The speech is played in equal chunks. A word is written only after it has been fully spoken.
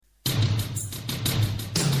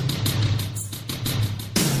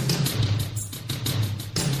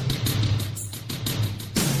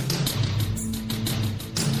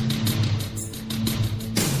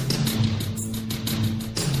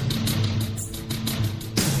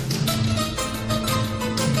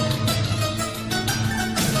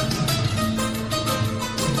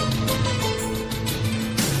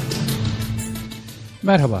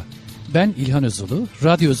Merhaba, ben İlhan Özulu.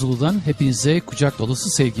 Radyo OZULU'dan hepinize kucak dolusu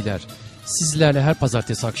sevgiler. Sizlerle her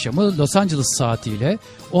pazartesi akşamı Los Angeles saatiyle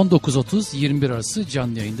 19.30-21 arası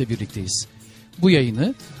canlı yayında birlikteyiz. Bu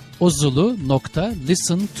yayını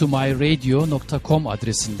ozulu.listentomyradio.com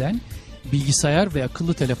adresinden bilgisayar ve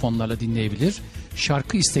akıllı telefonlarla dinleyebilir,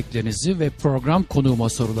 şarkı isteklerinizi ve program konuğuma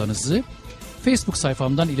sorularınızı Facebook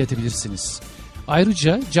sayfamdan iletebilirsiniz.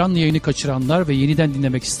 Ayrıca canlı yayını kaçıranlar ve yeniden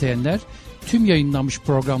dinlemek isteyenler tüm yayınlanmış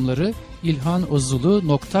programları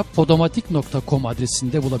ilhanozulu.podomatic.com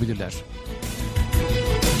adresinde bulabilirler.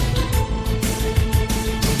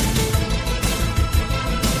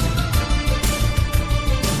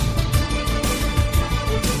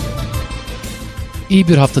 İyi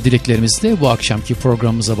bir hafta dileklerimizle bu akşamki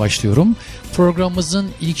programımıza başlıyorum. Programımızın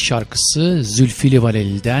ilk şarkısı Zülfü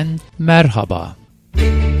Livaneli'den Merhaba.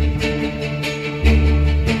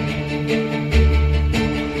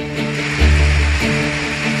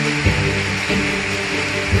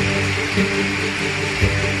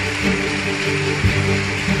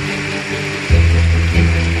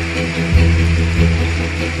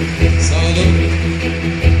 Sağ olun.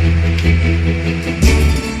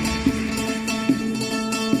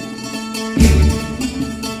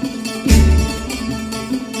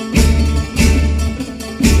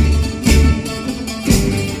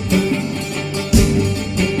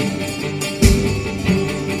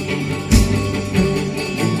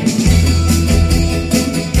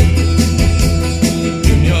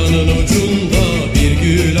 Dünyanın ucunda bir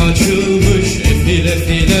gül açılmış, efile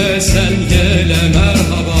file sen gele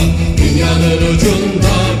merhaba. Dünyanın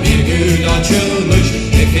ucunda bir gül açılmış,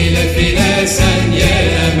 efile file sen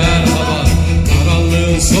gele merhaba.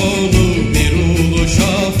 Karanlığın sonu bir ulu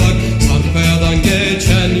şafak, Sarpkaya'dan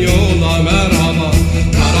geçen yola merhaba.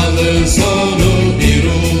 Karanlığın sonu bir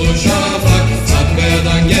ulu şafak,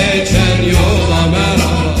 Sarpkaya'dan geçen yola merhaba.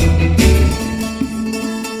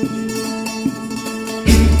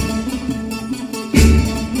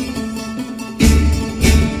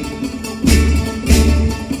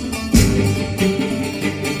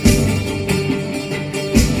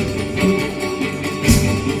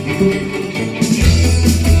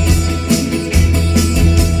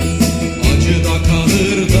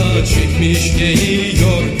 Çekmiş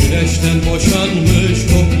geliyor, güneşten boşanmış,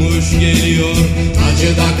 kopmuş geliyor.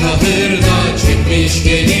 Acıda kahırda çekmiş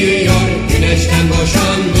geliyor, güneşten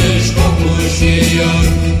boşanmış, kopmuş geliyor.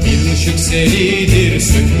 Bir ışık seridir,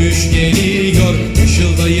 sökmüş geliyor,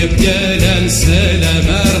 ışıldayıp gelen sele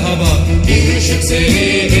merhaba. Bir ışık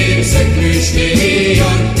seridir, sökmüş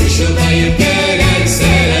geliyor, ışıldayıp gelen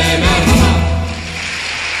sele merhaba.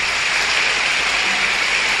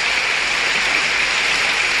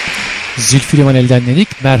 Zülfü Livaneli'den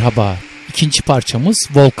dedik merhaba. İkinci parçamız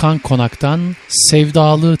Volkan Konak'tan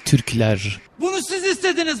Sevdalı Türküler. Bunu siz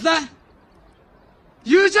istediniz la.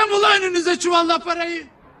 Yığacağım ula önünüze çuvalla parayı.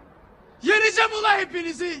 Yeneceğim ula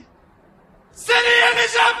hepinizi. Seni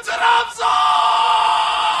yeneceğim Trabzon.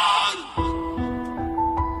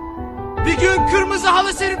 Bir gün kırmızı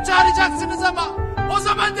halı serip çağıracaksınız ama o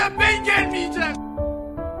zaman da ben gelmeyeceğim.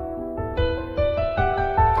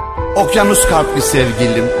 Okyanus kalpli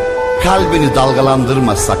sevgilim, kalbini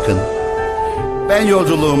dalgalandırma sakın. Ben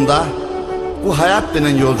yolculuğumda, bu hayat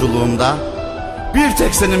denen yolculuğumda, bir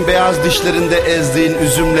tek senin beyaz dişlerinde ezdiğin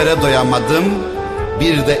üzümlere doyamadım.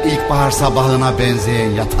 Bir de ilkbahar sabahına benzeyen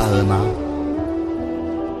yatağına.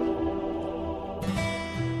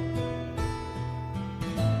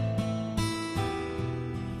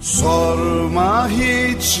 Sorma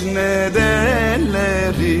hiç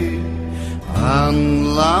nedenleri,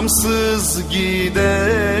 anlamsız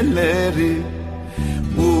giderleri,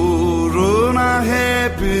 uğruna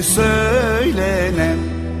hep söylenen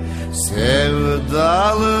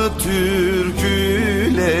sevdalı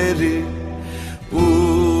türküleri,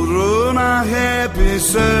 uğruna hep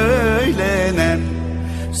söylenen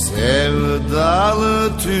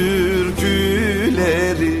sevdalı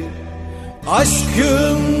türküleri.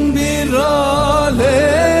 Aşkın bir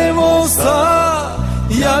alev olsa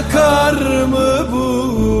yakar mı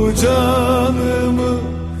bu canımı?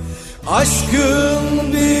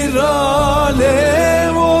 Aşkın bir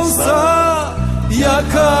alev olsa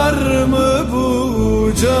yakar mı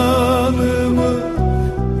bu canımı?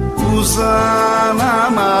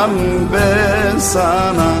 Uzanamam ben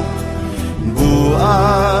sana, bu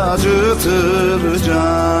acıtır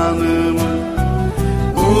canımı.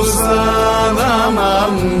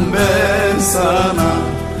 Uzanamam ben sana,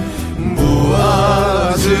 bu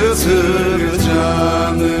acıtır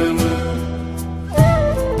canımı.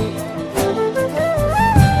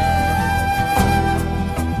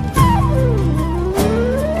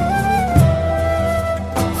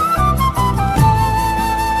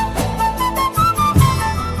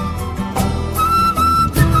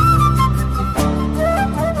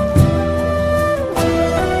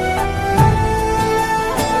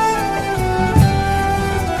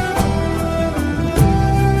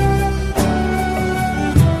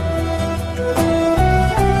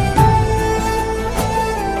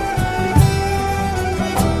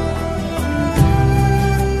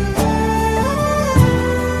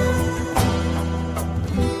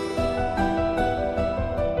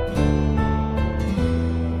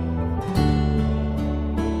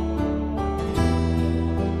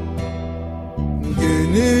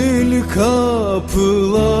 kapılarını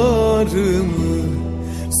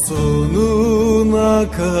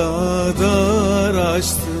sonuna kadar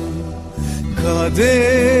açtım.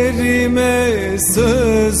 Kaderime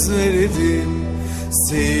söz verdim,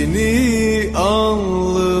 seni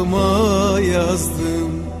alnıma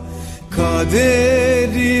yazdım.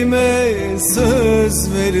 Kaderime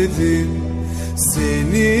söz verdim,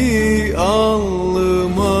 seni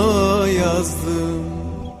alnıma yazdım.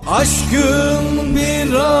 Aşkın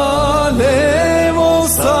bir alev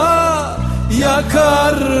olsa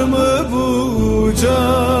yakar mı bu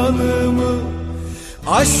canımı?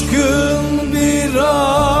 Aşkın bir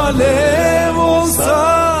alev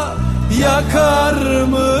olsa yakar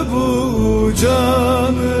mı bu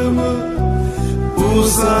canımı?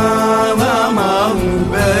 Uzanamam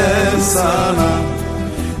ben sana,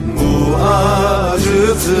 bu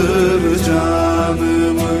acıtır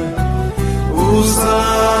canımı.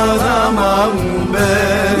 Uzanamam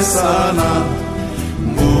ben sana,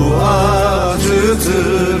 bu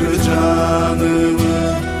acıtır canımı.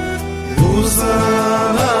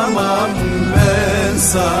 Uzanamam ben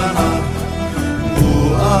sana, bu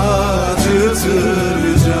acıtır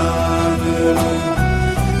canımı.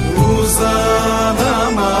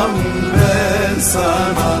 Uzanamam ben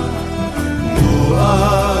sana, bu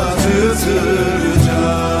acıtır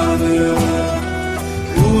canımı.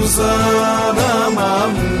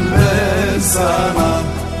 Uzanamam ben sana,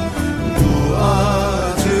 bu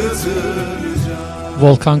acıtır canımı.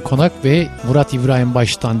 Volkan Konak ve Murat İbrahim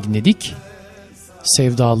Baş'tan dinledik.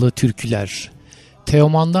 Sevdalı Türküler.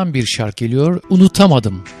 Teoman'dan bir şarkı geliyor.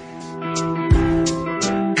 Unutamadım.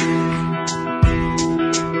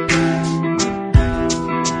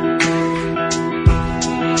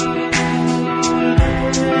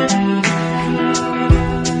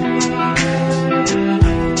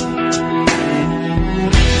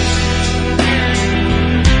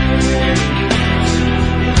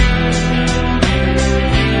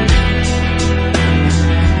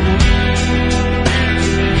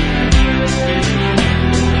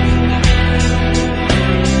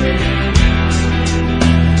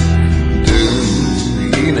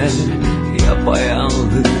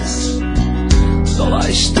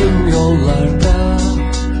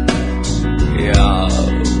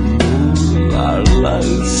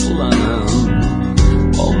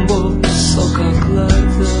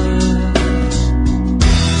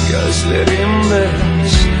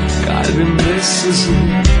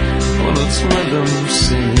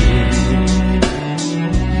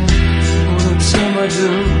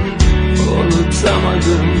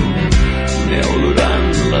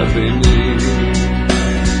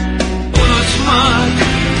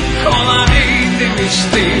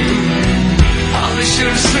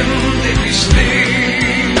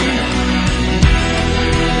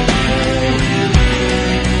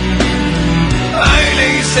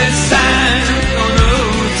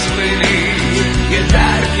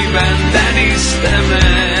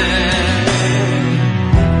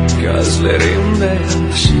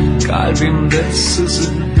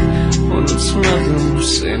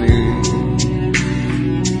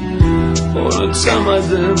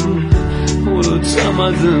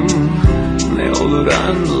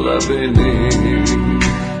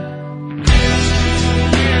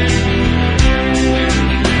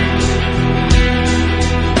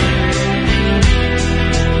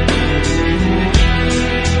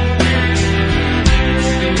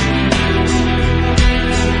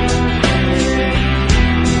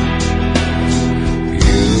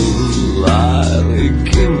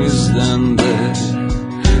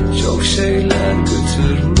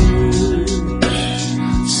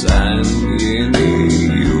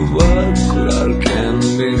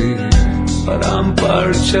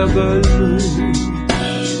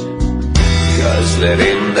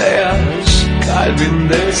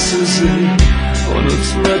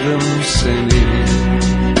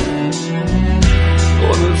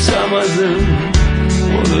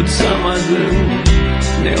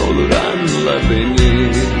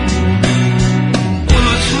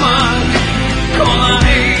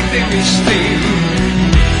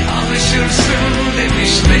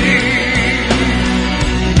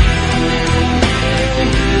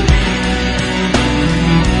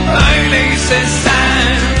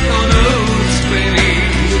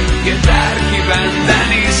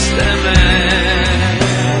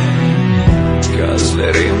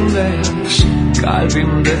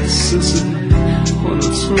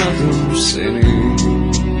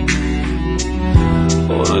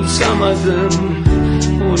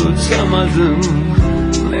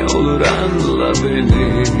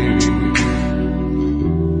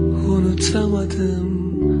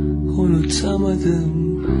 Unutamadım,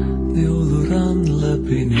 ne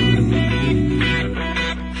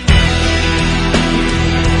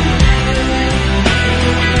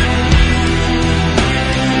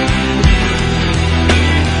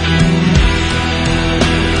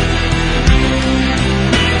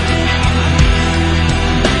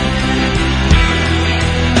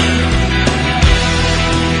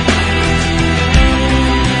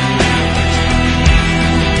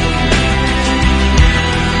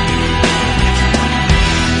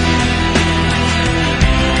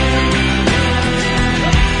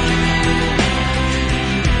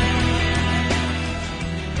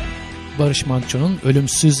Barış Manço'nun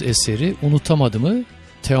ölümsüz eseri Unutamadım'ı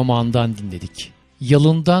Teoman'dan dinledik.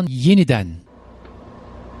 Yalından Yeniden.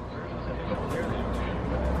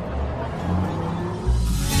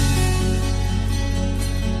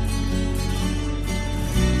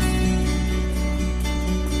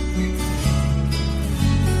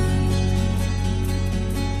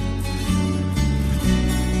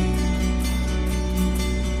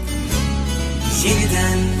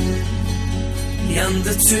 Yeniden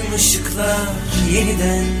yandı tüm ışıklar,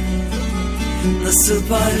 yeniden nasıl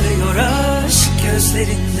parlıyor aşk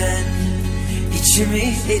gözlerinden,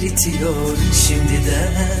 içimi eritiyor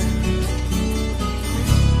şimdiden.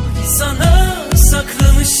 Sana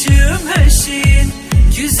saklamışım her şeyin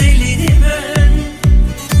güzelini ben,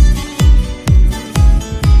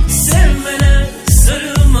 sevmeler,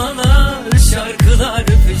 sarılmalar, şarkılar,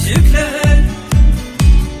 öpücükler.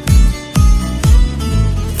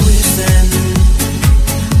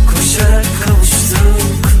 Koşarak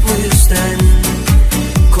kavuştuk, bu yüzden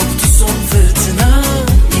koptu son fırtına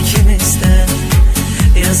ikimizden.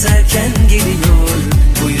 Yaz erken geliyor,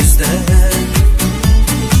 bu yüzden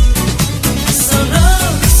sana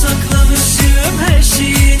saklamışım her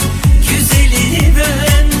şeyin güzelini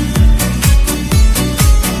ben,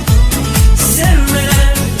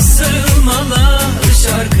 sevmeler, sarılmalar,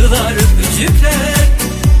 şarkılar, öpücükler.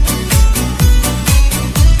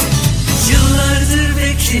 Yıllardır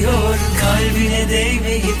bekliyor kalbine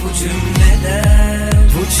değmeyi bu cümleler,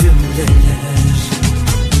 bu cümleler.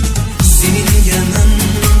 Senin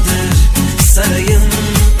yanındır sarayım,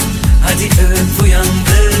 hadi öp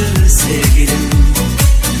uyandır sevgilim.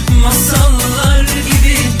 Masallar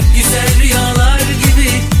gibi, güzel rüyalar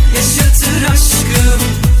gibi yaşatır aşkım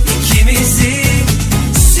ikimizi.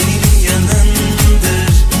 Senin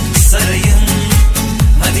yanındır sarayım,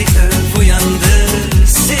 hadi öp uyandır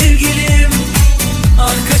sevgilim.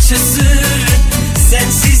 Ah kaç asır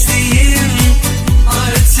sensizliğim,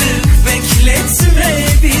 artık bekletme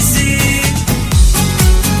bizi.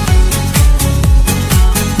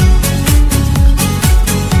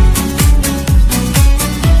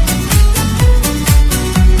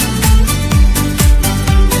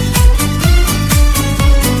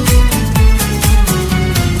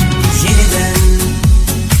 Yeniden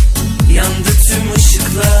yandı tüm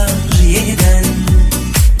ışıklar, yeniden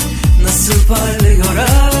nasıl parlıyor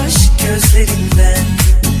aşk gözlerinden,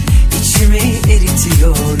 içimi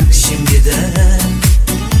eritiyor şimdiden.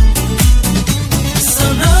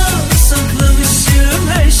 Sana saklamışım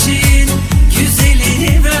her şeyin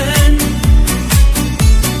güzelini ben,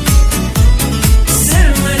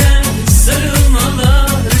 sevmeler,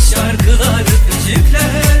 sarılmalar, şarkılar,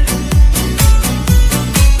 öpücükler.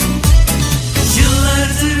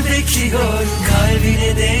 Yıllardır bekliyor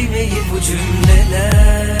kalbine değmeyi bu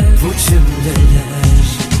cümleler, bu cümleler.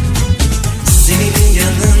 Senin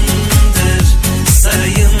yanındır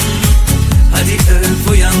sarayım, hadi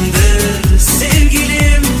öp uyandır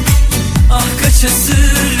sevgilim. Ah kaç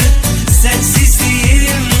asır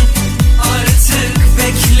sensizliğim, artık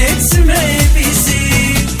bekletme bizi.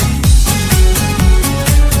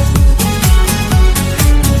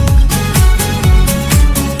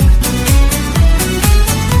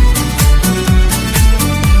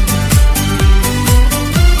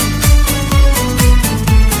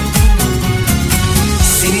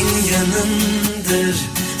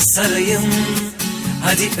 Sarayım,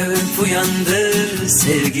 hadi öp uyandır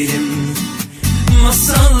sevgilim.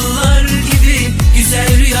 Masallar gibi,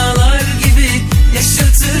 güzel rüyalar gibi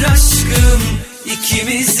yaşatır aşkım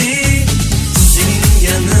ikimizi. Senin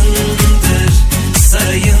yanındır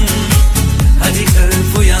sarayım, hadi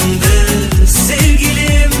öp uyandır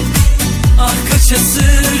sevgilim. Ah kaç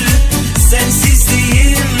asır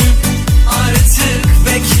sensizliğim, artık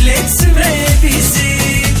bekletme bizi.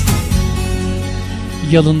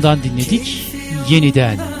 Yalından dinledik,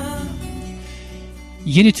 Yeniden.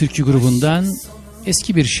 Yeni Türkü grubundan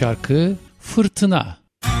eski bir şarkı, Fırtına.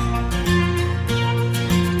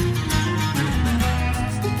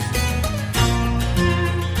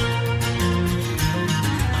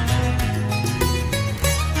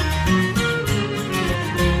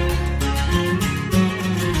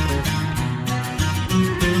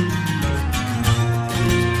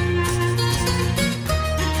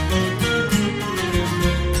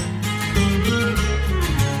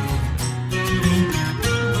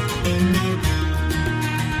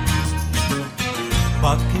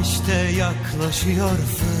 Bak işte yaklaşıyor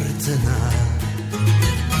fırtına,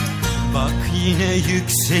 bak yine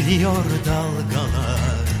yükseliyor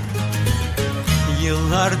dalgalar.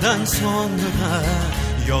 Yıllardan sonra,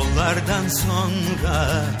 yollardan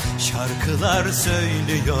sonra şarkılar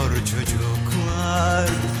söylüyor çocuklar.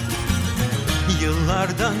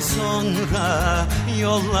 Yıllardan sonra,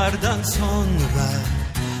 yollardan sonra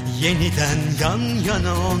yeniden yan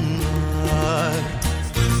yana onlar.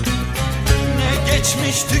 Ne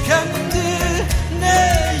geçmiş tükendi,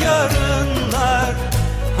 ne yarınlar,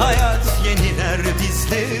 hayat yeniler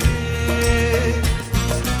bizleri.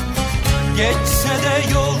 Geçse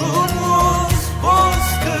de yolumuz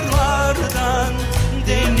bozkırlardan,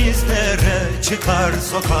 denizlere çıkar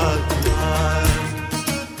sokaklar.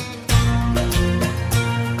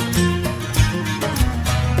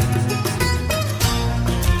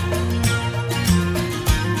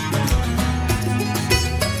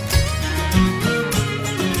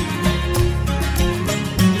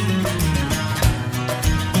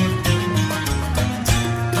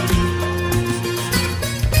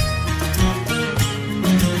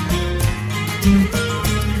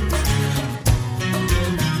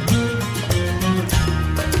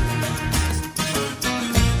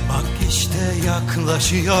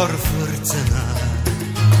 Yaklaşıyor fırtına,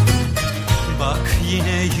 bak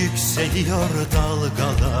yine yükseliyor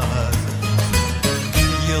dalgalar.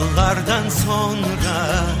 Yıllardan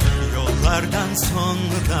sonra, yollardan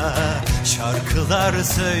sonra şarkılar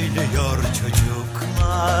söylüyor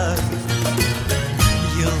çocuklar.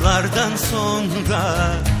 Yıllardan sonra,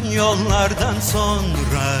 yollardan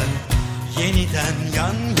sonra yeniden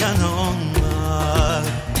yan yana onlar.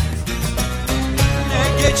 Ne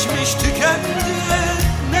geçmiş tükendi,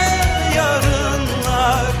 ne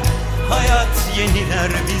yarınlar, hayat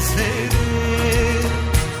yeniler bizleri.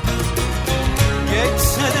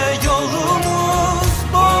 Geçse de yolumuz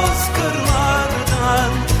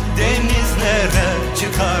bozkırlardan, denizlere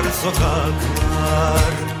çıkar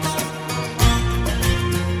sokaklar.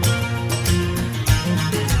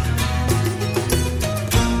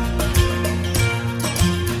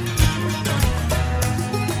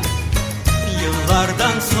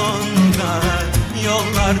 Yıllardan sonra,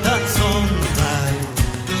 yollardan sonra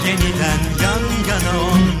yeniden yan yana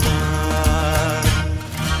onlar.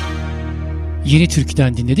 Yeni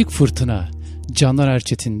Türkü'den dinledik Fırtına. Canan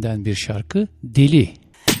Erçetin'den bir şarkı Deli.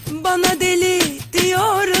 Bana deli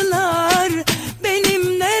diyorlar,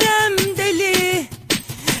 benim nerem deli.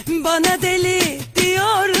 Bana deli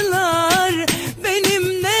diyorlar,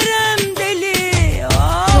 benim nerem deli.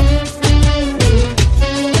 Oh.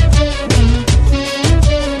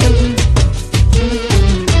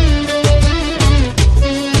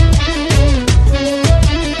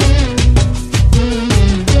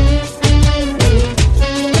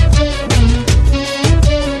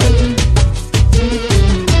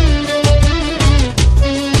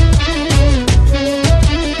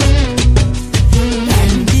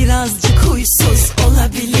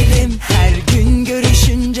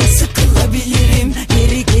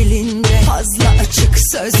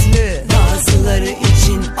 Sözlü, bazıları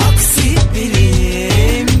için aksi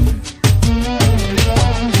biriyim.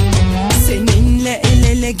 Seninle el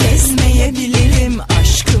ele gezmeyebilirim,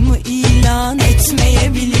 aşkımı ilan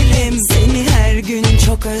etmeyebilirim. Seni her gün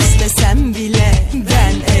çok özlesem bile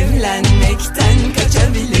ben evlenmekten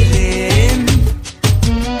kaçabilirim.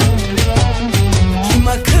 Kim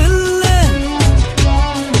akıllı,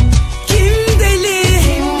 kim deli,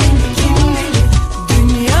 kim deli?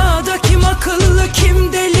 Dünyada kim akıllı,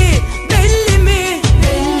 kim deli, belli mi?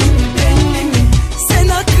 Belli mi? Sen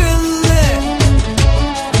akıllı,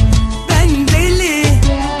 ben deli.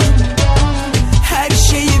 Her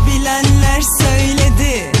şeyi bilenler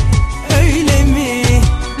söyledi, öyle mi?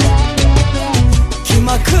 Kim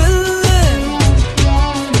akıllı,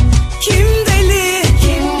 kim deli,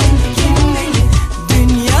 kim deli?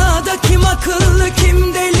 Dünyada kim akıllı,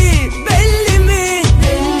 kim deli, belli mi?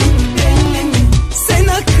 Belli mi? Sen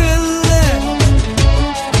akıllı,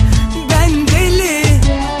 ben deli.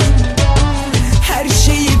 Her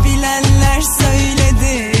şeyi bilenler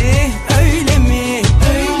söyledi, öyle mi?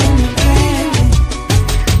 Öyle mi? Öyle mi?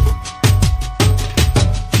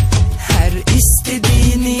 Her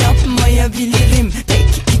istediğini yapmayabilirim, pek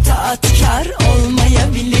itaatkar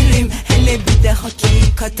olmayabilirim. Hele bir de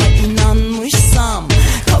hakikate inanmışsam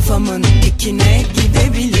kafamın dikine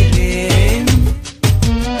gidebilirim.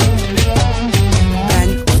 Ben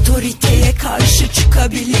otoriteye karşı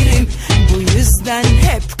çıkabilirim, bu yüzden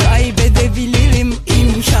hep kaybedebilirim.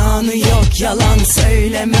 İmkanı yok, yalan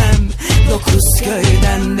söylemem, 9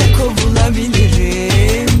 köyden de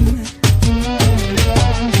kovulabilirim.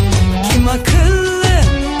 Kim akıllı,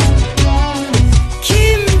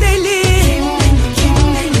 kim deli, kim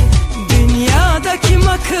deli? Dünyada kim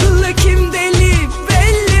akıllı, kim deli,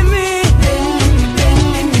 belli mi?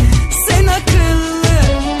 Belli mi? Sen akıllı,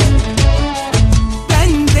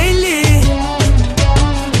 ben deli.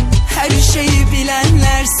 Her şeyi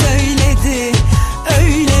bilenler söyledi,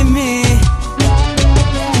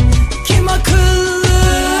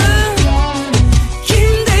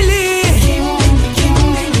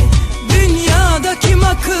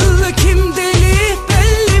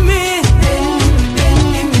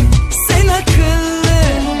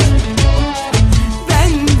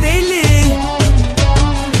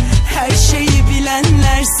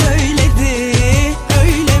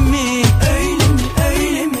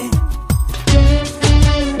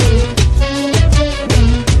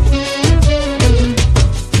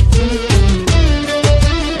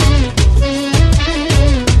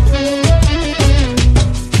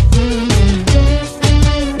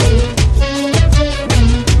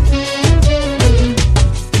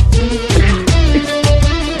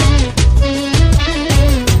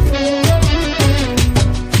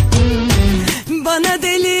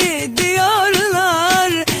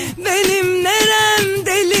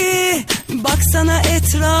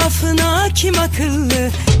 kim akıllı,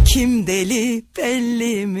 kim deli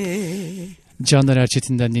belli mi? Caner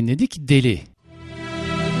Erçetin'den dinledik Deli.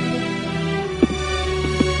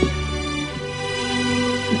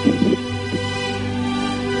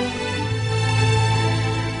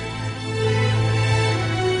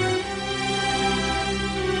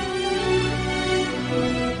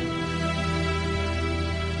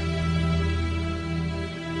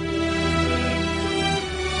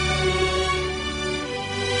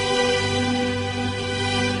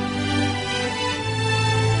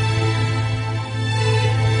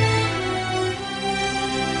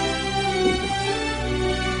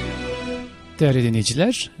 Değerli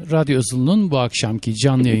dinleyiciler, Radyo OZULU'nun bu akşamki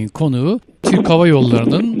canlı yayın konuğu Türk Hava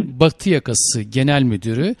Yolları'nın Batı Yakası Genel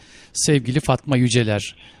Müdürü sevgili Fatma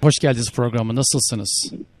Yuceler. Hoş geldiniz programa.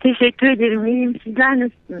 Nasılsınız? Teşekkür ederim. İyiyim. Sizler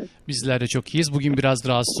nasılsınız? Bizler de çok iyiyiz. Bugün biraz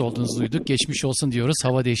rahatsız olduğunuzu duyduk. Geçmiş olsun diyoruz.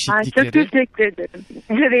 Hava değişiklikleri. Çok teşekkür ederim.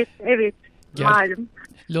 Evet. Malum.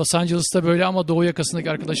 Los Angeles'ta böyle ama Doğu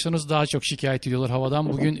yakasındaki arkadaşlarımız daha çok şikayet ediyorlar havadan.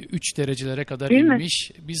 Bugün 3 derecelere kadar Değil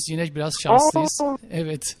inmiş. Biz yine biraz şanslıyız.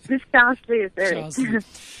 Evet. Biz şanslıyız. Evet. Şanslıyız.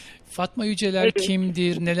 Fatma Yuceler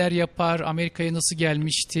kimdir, neler yapar, Amerika'ya nasıl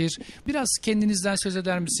gelmiştir? Biraz kendinizden söz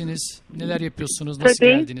eder misiniz? Neler yapıyorsunuz, nasıl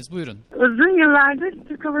geldiniz? Buyurun. Uzun yıllardır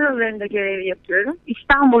Türk Hava Yolları'nda görev yapıyorum.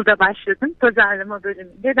 İstanbul'da başladım pazarlama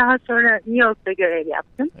bölümünde. Daha sonra New York'ta görev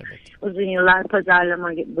yaptım. Evet. Uzun yıllar pazarlama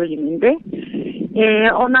bölümünde.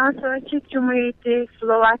 Ondan sonra Çek Cumhuriyeti,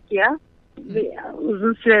 Slovakya.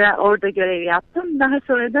 Uzun süre orada görev yaptım. Daha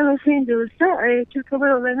sonra da Los Angeles'ta Türk Hava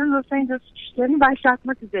Yolları'nın Los Angeles uçuşlarını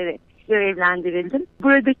başlatmak üzere görevlendirildim.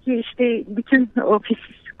 Buradaki işte bütün ofis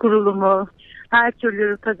kurulumu, her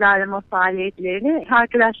türlü pazarlama faaliyetlerini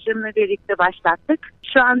arkadaşlarımla birlikte başlattık.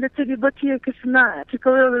 Şu anda tabii Batı yakasına Türk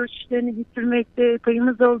Hava Yolları uçuşlarını bitirmekte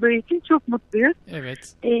payımız olduğu için çok mutluyuz.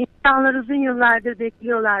 Evet. İnsanlar uzun yıllardır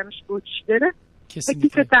bekliyorlarmış bu uçuşları.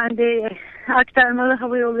 Kesinlikle. Hakikaten de aktarmalı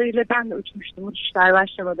hava yollarıyla ben de uçmuştum uçuşlar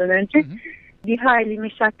başlamadan önce. Hı hı. Bir hayli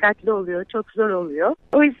meşakkatli oluyor, çok zor oluyor.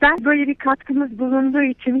 O yüzden böyle bir katkımız bulunduğu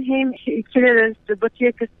için hem ülkeler arası Batı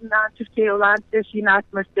yakasından Türkiye'ye olan trafiğin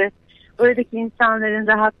artması, oradaki insanların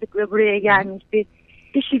rahatlıkla buraya gelmesi,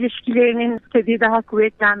 iş ilişkilerinin tabii daha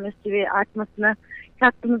kuvvetlenmesi ve artmasına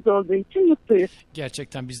katkımız olduğu için mutluyuz.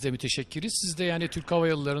 Gerçekten biz de müteşekkiriz. Siz de yani Türk Hava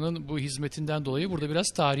Yolları'nın bu hizmetinden dolayı burada biraz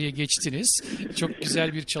tarihe geçtiniz. Çok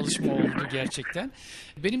güzel bir çalışma oldu gerçekten.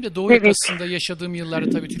 Benim de Doğu yakasında yaşadığım yıllarda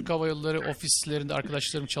tabii Türk Hava Yolları ofislerinde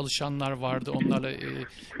arkadaşlarım, çalışanlar vardı. Onlarla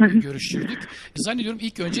görüşürdük. Zannediyorum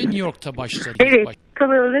ilk önce New York'ta başladı. Evet, Türk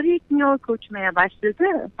Hava Yolları ilk New York'a uçmaya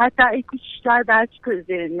başladı. Hatta ilk uçuşlar Belçika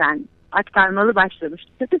üzerinden aktarmalı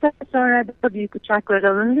başlamıştı. Daha sonra da büyük uçaklar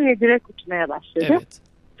alındı ve direkt uçmaya başladı. Evet.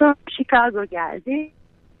 Sonra Chicago geldi.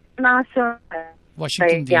 Ondan sonra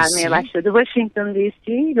gelmeye başladı. Washington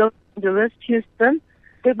DC, Los Angeles, Houston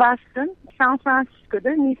ve Boston. San Francisco'da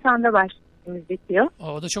Nisan'da başladığımız bitiyor.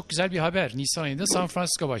 O da çok güzel bir haber. Nisan ayında San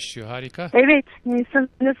Francisco başlıyor. Harika. Evet.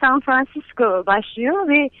 Nisan'da San Francisco başlıyor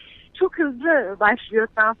ve çok hızlı başlıyor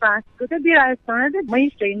San Francisco'da. Bir ay sonra da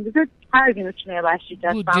Mayıs ayında da her gün uçmaya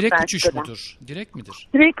başlayacağız. Bu direkt uçuş mudur? Direkt midir?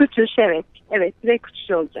 Direkt uçuş, evet. Evet, direkt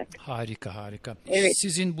uçuş olacak. Harika. Evet.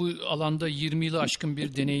 Sizin bu alanda 20 yılı aşkın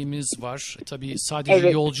bir deneyiminiz var. Tabii sadece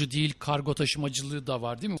yolcu değil, kargo taşımacılığı da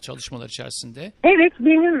var değil mi çalışmalar içerisinde? Evet,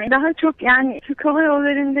 benim daha çok yani Türk Hava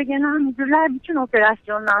Yolları'nda genel müdürler bütün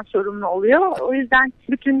operasyondan sorumlu oluyor. O yüzden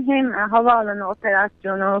bütün hem havaalanı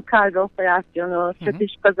operasyonu, kargo operasyonu,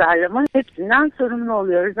 satış, pazarlama hepsinden sorumlu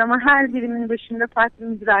oluyoruz. Ama her birimin başında farklı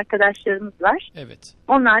müdür arkadaşlarımız var. Evet.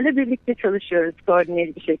 Onlarla birlikte çalışıyoruz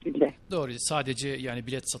koordineli bir şekilde. Doğru. Sadece yani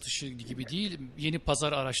bilet satışı gibi değil, yeni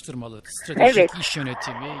pazar araştırmalı, stratejik iş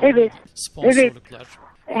yönetimi, sponsorluklar.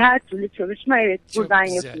 Her türlü çalışma buradan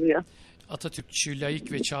yapılıyor. Atatürkçü,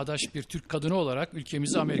 laik ve çağdaş bir Türk kadını olarak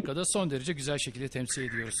ülkemizi Amerika'da son derece güzel şekilde temsil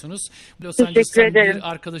ediyorsunuz. Los Angeles'tan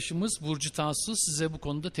bir arkadaşımız Burcu Tansu size bu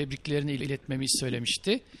konuda tebriklerini iletmemi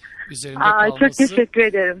söylemişti. Üzerinde kalması. Çok teşekkür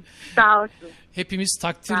ederim. Sağ olsun. Hepimiz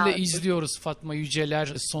takdirle izliyoruz Fatma Yuceler.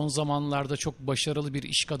 Son zamanlarda çok başarılı bir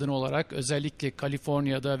iş kadını olarak özellikle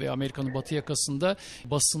Kaliforniya'da ve Amerika'nın batı yakasında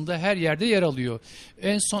basında her yerde yer alıyor.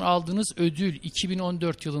 En son aldığınız ödül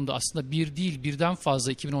 2014 yılında aslında bir değil birden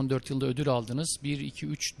fazla 2014 yılında ödül aldınız. 1, 2,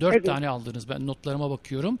 3, 4 tane aldınız. Ben notlarıma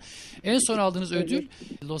bakıyorum. En son aldığınız ödül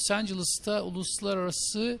Los Angeles'ta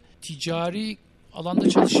uluslararası ticari alanda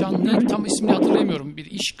çalışanlık tam ismini hatırlamıyorum. Bir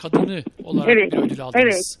iş kadını olarak bir ödül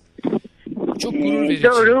aldınız. Çok gurur verici.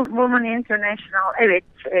 Doğru. Women International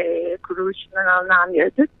kuruluşundan alınan bir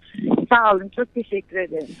ödül. Sağ olun, çok teşekkür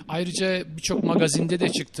ederim. Ayrıca birçok magazinde de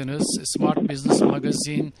çıktınız. Smart Business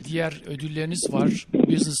Magazine, diğer ödülleriniz var.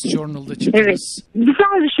 Business Journal'da çıktınız. Evet,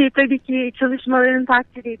 güzel bir şey tabii ki çalışmaların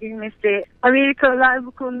takdir edilmesi. Amerikalılar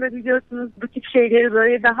bu konuda biliyorsunuz bu tip şeyleri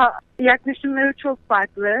böyle daha yaklaşımları çok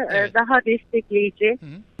farklı, Evet. daha destekleyici. Hı.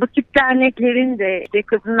 Bu tip derneklerin de işte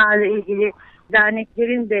kadınlarla ilgili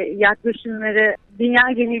derneklerin de yaklaşımları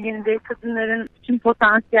dünya genelinde kadınların tüm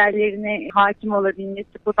potansiyellerine hakim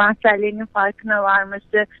olabilmesi, potansiyellerinin farkına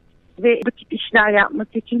varması ve bu tip işler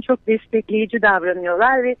yapması için çok destekleyici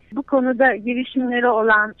davranıyorlar ve bu konuda girişimleri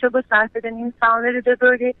olan, çaba sarf eden insanları da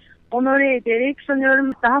böyle onore ederek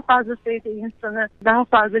sanıyorum daha fazla sayıda insanı daha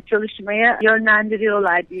fazla çalışmaya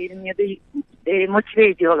yönlendiriyorlar diyelim ya da motive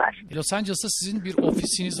ediyorlar. Los Angeles'ta sizin bir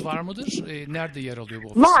ofisiniz var mıdır? Nerede yer alıyor bu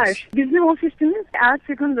ofis? Var. Bizim ofisimiz El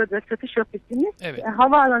Segundo'da, satış ofisimiz. Evet.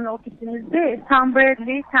 Havaalanı ofisimizde Tom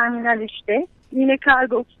Bradley Terminal 3'te. Yine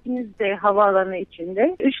kargo ofisimiz de havaalanı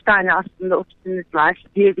içinde. 3 tane aslında ofisimiz var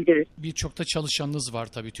diyebiliriz. Birçok da çalışanınız var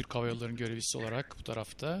tabii Türk Hava Yolları'nın görevlisi olarak bu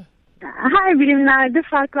tarafta. Her birimlerde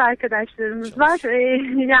farklı arkadaşlarımız var.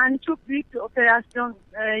 Yani çok büyük bir operasyon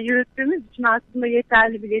yürüttüğümüz için aslında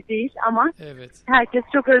yeterli bile değil ama Evet. herkes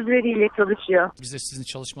çok özveriyle çalışıyor. Biz de sizin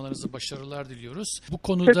çalışmalarınızı başarılar diliyoruz. Bu Çok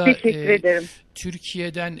konuda teşekkür ederim.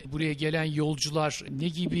 Türkiye'den buraya gelen yolcular ne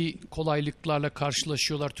gibi kolaylıklarla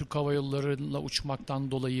karşılaşıyorlar Türk Hava Yolları'nla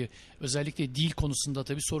uçmaktan dolayı? Özellikle dil konusunda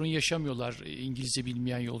tabii sorun yaşamıyorlar İngilizce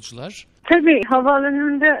bilmeyen yolcular. Tabii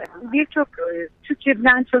havaalanında birçok Türkçe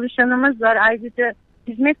bilen çalışanımız var. Ayrıca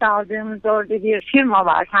hizmet aldığımız orada bir firma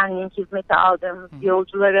var. Handling hizmeti aldığımız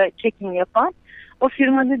yolculara check-in yapan. O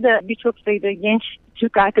firmada da birçok sayıda genç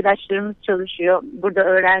Türk arkadaşlarımız çalışıyor. Burada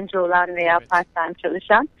öğrenci olan veya Evet. part-time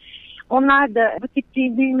çalışan. Onlar da bu tip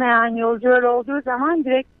dil bilmeyen yolcular olduğu zaman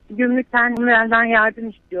direkt gümrükten, bunlardan yardım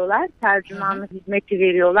istiyorlar. Tercümanlık hizmeti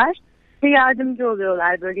veriyorlar. Ve yardımcı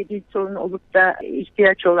oluyorlar böyle dil sorunu olup da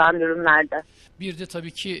ihtiyaç olan durumlarda. Bir de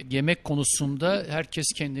tabii ki yemek konusunda herkes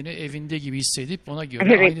kendini evinde gibi hissedip ona göre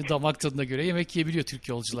Evet. aynı damak tadına göre yemek yiyebiliyor Türk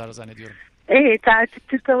yolcular zannediyorum. Evet, artık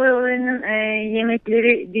Türk Hava Yolları'nın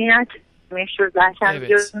yemekleri dünya meşhur zaten. Evet.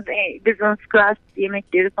 Biliyorsunuz business class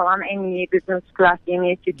yemekleri falan en iyi business class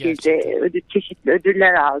yemeği seçildi. Çeşitli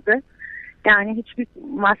ödüller aldı. Yani hiçbir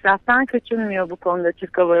masraftan kaçınmıyor bu konuda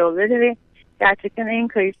Türk Hava Yolları ve gerçekten en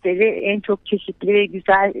kaliteli, en çok çeşitli ve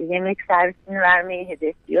güzel yemek servisini vermeyi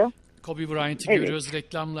hedefliyor. Kobe Bryant'ı Evet. görüyoruz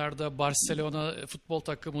reklamlarda. Barcelona futbol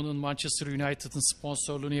takımının Manchester United'ın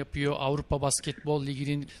sponsorluğunu yapıyor. Avrupa Basketbol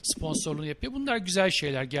Ligi'nin sponsorluğunu yapıyor. Bunlar güzel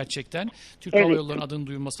şeyler gerçekten. Türk Evet. Hava Yolları'nın adının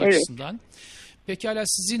duyulması Evet. açısından. Pekala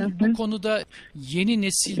sizin bu konuda yeni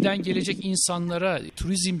nesilden gelecek insanlara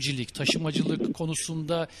turizmcilik, taşımacılık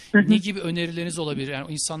konusunda ne gibi önerileriniz olabilir? Yani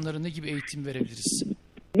insanlara ne gibi eğitim verebiliriz?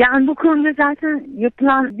 Yani bu konuda zaten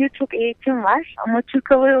yapılan birçok eğitim var ama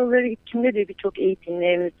Türk Hava Yolları içinde de birçok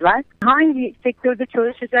eğitimlerimiz var. Hangi sektörde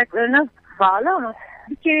çalışacaklarına bağlı ama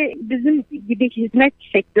bir kere bizim gibi hizmet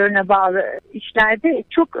sektörüne bağlı işlerde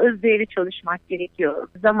çok özverili çalışmak gerekiyor.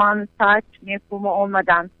 Zaman, saat mefhumu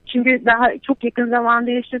olmadan. Çünkü daha çok yakın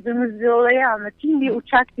zamanda yaşadığımız bir olayı anlatayım. Bir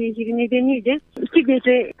uçak tehiri nedeniyle 2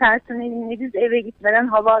 gece personelimle biz eve gitmeden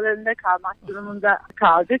havaalanında kalmak durumunda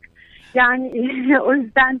kaldık. Yani o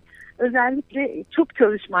yüzden özellikle çok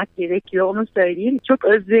çalışmak gerekiyor, onu söyleyeyim. Çok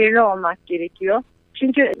özverili olmak gerekiyor.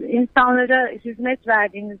 Çünkü insanlara hizmet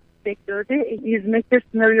verdiğiniz sektörde hizmette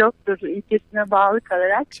sınırı yoktur ilkesine bağlı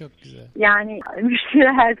kalarak. Çok güzel. Yani müşteri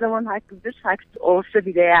her zaman haklıdır, haksız olsa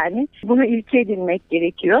bile yani. Bunu ilke edinmek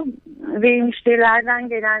gerekiyor. Ve müşterilerden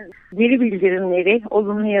gelen geri bildirimleri,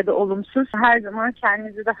 olumlu ya da olumsuz, her zaman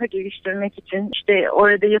kendinizi daha geliştirmek için işte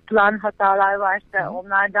orada yapılan hatalar varsa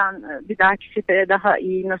onlardan bir dahaki sefere daha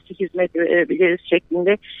iyi nasıl hizmet verebiliriz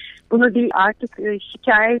şeklinde. Bunu bir artık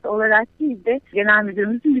şikayet olarak değil de genel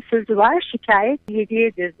müdürümüzün bir sözü var. Şikayet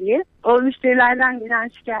hediyedir diye. O müşterilerden gelen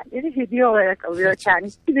şikayetleri hediye olarak alıyor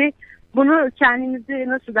kendisi ve bunu kendimizi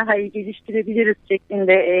nasıl daha iyi geliştirebiliriz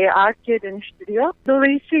şeklinde artıya dönüştürüyor.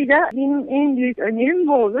 Dolayısıyla benim en büyük önerim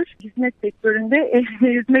bu olur. Hizmet sektöründe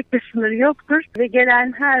hizmette sınırı yoktur ve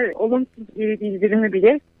gelen her olumsuz geri bildirimi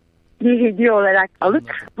bile bir hediye olarak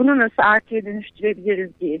alıp bunu nasıl artıya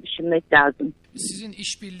dönüştürebiliriz diye düşünmek lazım. Sizin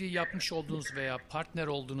işbirliği yapmış olduğunuz veya partner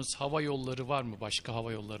olduğunuz hava yolları var mı? Başka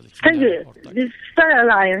hava yolları? Tabii. Biz Star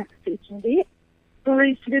Alliance içindeyiz.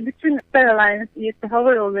 Dolayısıyla bütün Star Alliance üyesi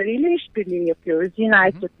hava yolları ile işbirliği yapıyoruz.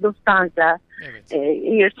 United, Lufthansa, Evet.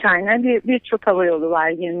 Air China birçok hava yolu var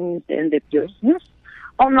 20'nin üzerinde biliyorsunuz.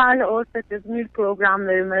 Onlarla ortakız, mülk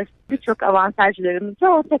programlarımız, birçok avantajlarımızı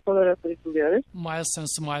ortak olarak uyguluyoruz. Miles and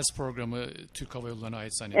Smiles programı Türk Hava Yolları'na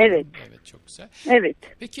ait zannediyorum. Evet. Evet, çok güzel. Evet.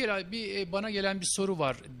 Peki bana gelen bir soru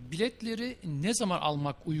var. Biletleri ne zaman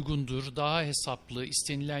almak uygundur? Daha hesaplı,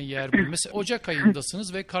 istenilen yer bu. Mesela Ocak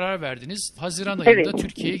ayındasınız ve karar verdiniz. Haziran ayında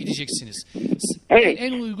Türkiye'ye gideceksiniz. Evet.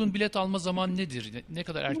 En uygun bilet alma zaman nedir? Ne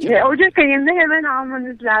kadar erken? Ocak ayında hemen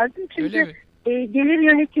almanız lazım. Çünkü gelir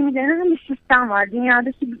yönetimi denen bir sistem var.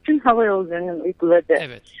 Dünyadaki bütün hava yollarının uyguladığı.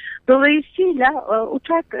 Evet. Dolayısıyla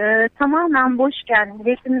uçak tamamen boşken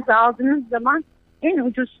biletinizi aldığınız zaman en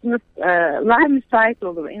ucuz sınıflar müsait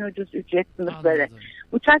olur. En ucuz ücret sınıfları. Anladım.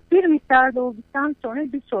 Uçak bir miktarda olduktan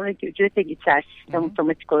sonra bir sonraki ücrete geçer sistem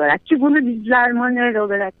otomatik olarak. Ki bunu bizler manuel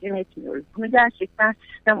olarak yönetmiyoruz. Bunu gerçekten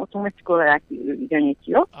sistem otomatik olarak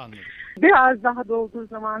yönetiyor. Anladım. Biraz daha dolduğu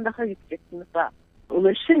zaman daha yüksek sınıfa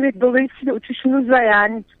ulaşır ve dolayısıyla uçuşunuzla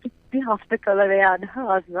yani tutup bir hafta kala veya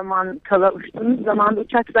daha az zaman kala uçtuğunuz zaman da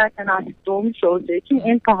uçak zaten artık dolmuş olacağı için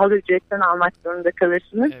en pahalı ücretten almak zorunda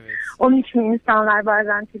kalırsınız. Evet. Onun için insanlar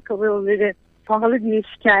bazen Türk Hava Yolları pahalı diye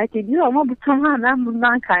şikayet ediyor ama bu tamamen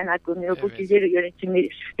bundan kaynaklanıyor. Evet. Bu gelir yönetimi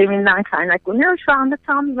sisteminden kaynaklanıyor. Şu anda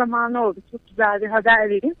tam zamanı oldu. Çok güzel bir haber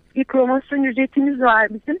vereyim. Bir promosyon ücretimiz var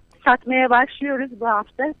bizim. Satmaya başlıyoruz bu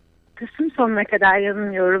hafta. Kasım sonuna kadar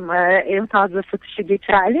yanılmıyorum en fazla satışı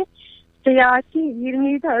geçerli. Seyahati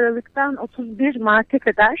 27 Aralık'tan 31 Mart'a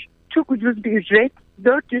kadar çok ucuz bir ücret.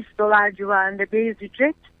 $400 civarında beyaz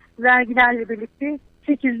ücret. Vergilerle birlikte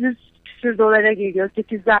 800 küsur dolara geliyor.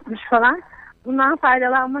 860 falan. Bundan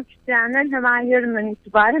faydalanmak isteyenler hemen yarından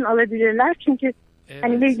itibaren alabilirler. Çünkü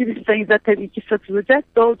hani belli bir sayıda tabii ki satılacak.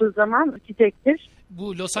 Dolduğu zaman bitecektir.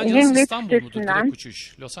 Bu Los Angeles İstanbul mudur? Direkt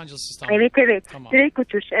uçuş. Los Angeles İstanbul. Evet. Tamam. Direkt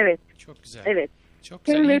uçuş, evet. Çok güzel. Evet. Çok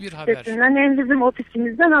güzel, iyi bir haber. Hem bizim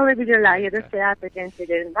ofisimizden alabilirler ya da seyahat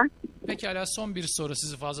acentelerinden. Pekala, son bir soru,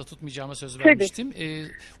 sizi fazla tutmayacağıma söz Tabii. vermiştim.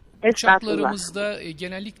 Uçaklarımızda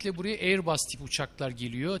genellikle buraya Airbus tip uçaklar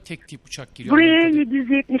geliyor, tek tip uçak geliyor. Buraya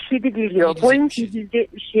 777 geliyor. Boeing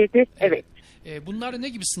 777, evet. Bunlarda ne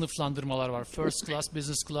gibi sınıflandırmalar var? First class,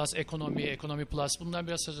 business class, economy plus. Bundan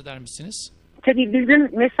biraz söz eder misiniz? Tabii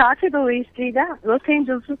bizim mesafe dolayısıyla Los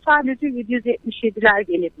Angeles'ın sadece 777'ler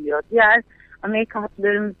gelebiliyor. Diğer Amerika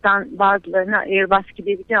hatlarımızdan bazılarına Airbus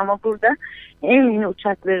gidebiliyor ama burada en yeni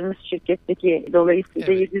uçaklarımız şirketteki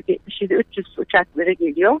dolayısıyla 777-300 uçaklara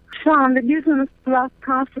geliyor. Şu anda business class,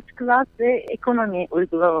 comfort class ve ekonomi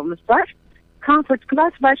uygulamamız var. Comfort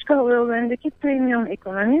class başka hava yollarındaki premium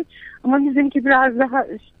ekonomi ama bizimki biraz daha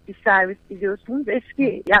üst bir servis biliyorsunuz.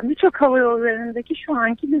 Eski yani birçok hava yollarındaki şu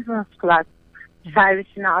anki business class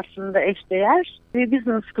servisine aslında eşdeğer ve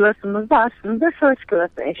business class'ımız da aslında first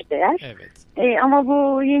class'a eşdeğer. Evet. Ama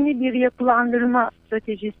bu yeni bir yapılandırma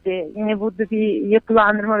stratejisi, yine burada bir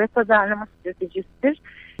yapılandırma ve pazarlama stratejisidir.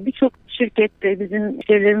 Birçok şirkette bizim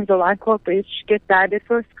müşterilerimiz olan corporate şirketlerde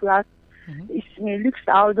first class ismi lüks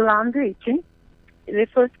algılandığı için ve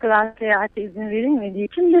first class seyahate izin verilmediği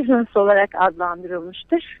için business olarak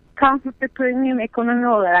adlandırılmıştır. Comfort ve premium ekonomi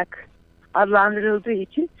olarak adlandırıldığı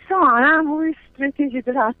için tamamen bu bir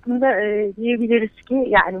stratejidir aslında diyebiliriz ki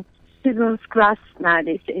yani business class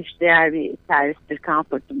neredeyse eşdeğer bir servistir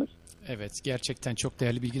comfortumuz. Evet, gerçekten çok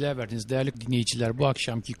değerli bilgiler verdiniz. Değerli dinleyiciler, bu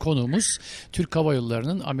akşamki konuğumuz Türk Hava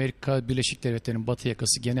Yolları'nın Amerika Birleşik Devletleri'nin Batı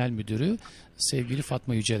Yakası Genel Müdürü sevgili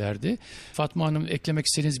Fatma Yuceler'di. Fatma Hanım, eklemek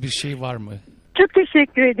istediğiniz bir şey var mı? Çok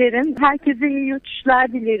teşekkür ederim. Herkese iyi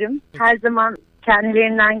uçuşlar dilerim. Her zaman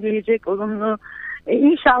kendilerinden gelecek olumlu,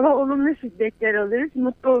 İnşallah olumlu feedbackler alırız,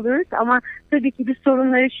 mutlu oluruz ama tabii ki bir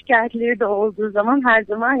sorunları, şikayetleri de olduğu zaman her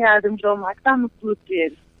zaman yardımcı olmaktan mutluluk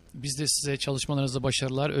duyarız. Biz de size çalışmalarınızda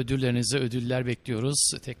başarılar, ödüllerinize ödüller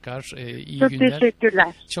bekliyoruz. Tekrar iyi çok günler. Çok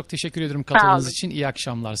teşekkürler. Çok teşekkür ederim katıldığınız için. İyi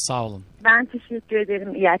akşamlar, sağ olun. Ben teşekkür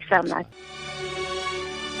ederim, iyi akşamlar.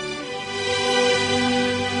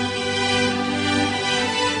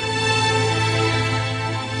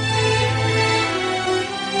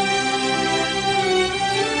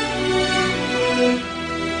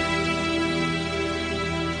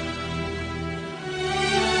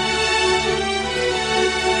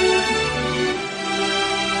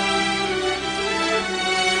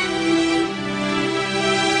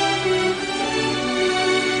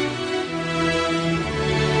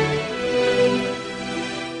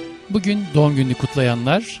 Bugün doğum gününü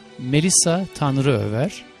kutlayanlar Melisa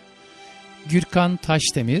Tanrıöver, Gürkan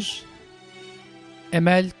Taşdemir,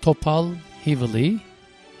 Emel Topal Hivili,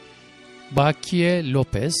 Bakiye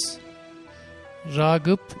Lopez,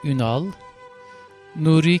 Ragıp Ünal,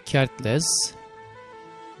 Nuri Kertlez,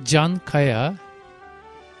 Can Kaya,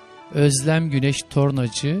 Özlem Güneş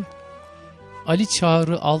Tornacı, Ali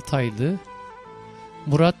Çağrı Altaylı,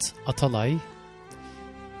 Murat Atalay,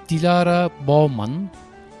 Dilara Bauman,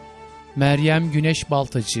 Meryem Güneş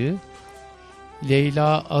Baltacı,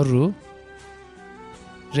 Leyla Aru,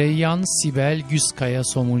 Reyyan Sibel Güzkaya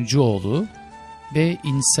Somuncuoğlu ve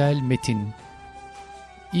İnsel Metin.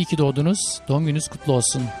 İyi ki doğdunuz, doğum gününüz kutlu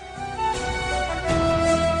olsun.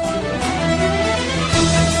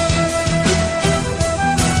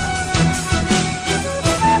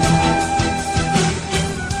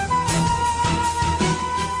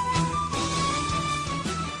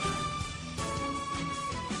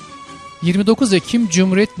 ...29 Ekim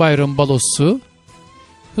Cumhuriyet Bayramı Balosu...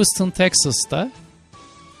 ...Houston, Texas'ta...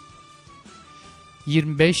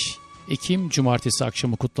 ...25 Ekim Cumartesi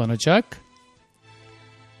akşamı kutlanacak.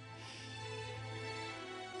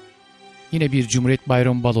 Yine bir Cumhuriyet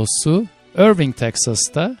Bayramı Balosu... ...Irving,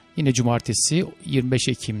 Texas'ta... ...yine Cumartesi 25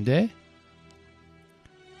 Ekim'de...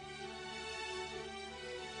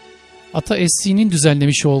 Ata Esli'nin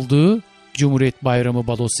düzenlemiş olduğu... ...Cumhuriyet Bayramı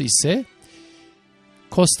Balosu ise...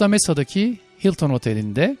 Costa Mesa'daki Hilton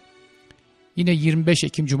Oteli'nde yine 25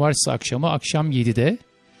 Ekim Cumartesi akşam 7'de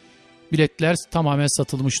biletler tamamen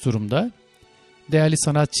satılmış durumda. Değerli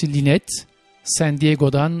sanatçı Linet, San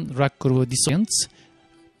Diego'dan rock grubu Dissonant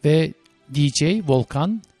ve DJ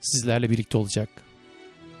Volkan sizlerle birlikte olacak.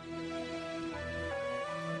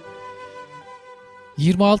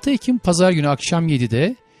 26 Ekim Pazar günü akşam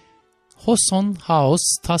 7'de Hoson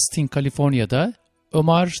House, Tustin, Kaliforniya'da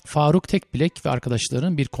Ömer Faruk Tekbilek ve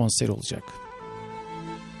arkadaşlarının bir konseri olacak.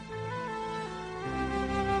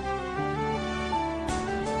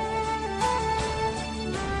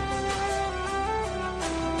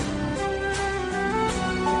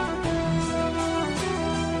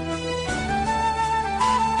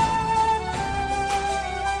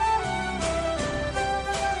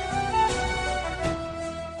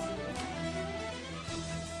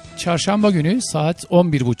 Çarşamba günü saat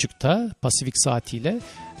 11.30'da Pasifik saatiyle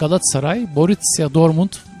Galatasaray Borussia Dortmund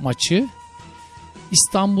maçı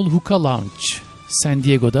İstanbul Hookah Lounge San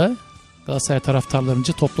Diego'da Galatasaray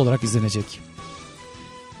taraftarlarınca toplu olarak izlenecek.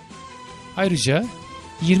 Ayrıca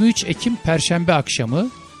 23 Ekim Perşembe akşamı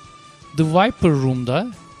The Viper Room'da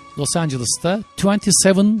Los Angeles'ta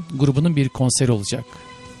 27 grubunun bir konseri olacak.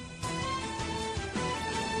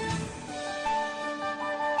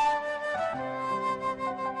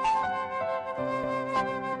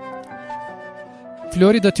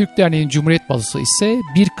 Florida Türk Derneği'nin Cumhuriyet Balosu ise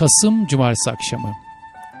 1 Kasım Cumartesi akşamı.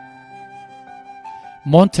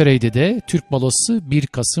 Monterey'de de Türk Balosu 1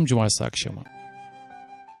 Kasım Cumartesi akşamı.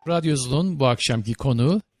 Radyo OZULU'nun bu akşamki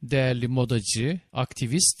konuğu değerli modacı,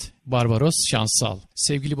 aktivist Barbaros Sansal.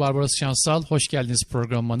 Sevgili Barbaros Sansal, hoş geldiniz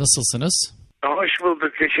programıma. Nasılsınız? Hoş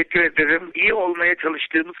bulduk, teşekkür ederim. İyi olmaya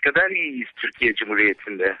çalıştığımız kadar iyiyiz Türkiye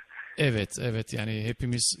Cumhuriyeti'nde. Evet yani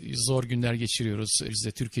hepimiz zor günler geçiriyoruz biz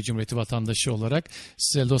de Türkiye Cumhuriyeti vatandaşı olarak.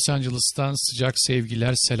 Size Los Angeles'tan sıcak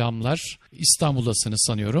sevgiler, selamlar. İstanbul'dasınız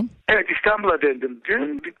sanıyorum. Evet, İstanbul'a döndüm.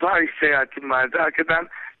 Dün bir Paris seyahatim vardı. Arkadan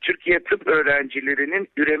Türkiye Tıp Öğrencilerinin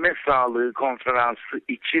Üreme Sağlığı Konferansı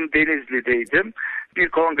için Denizli'deydim. Bir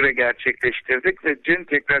kongre gerçekleştirdik ve dün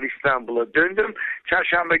tekrar İstanbul'a döndüm.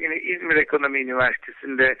 Çarşamba günü İzmir Ekonomi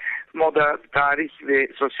Üniversitesi'nde moda, tarih ve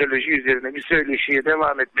sosyoloji üzerine bir söyleşiye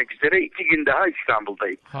devam etmek üzere 2 gün daha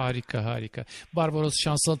İstanbul'dayım. Harika. Barbaros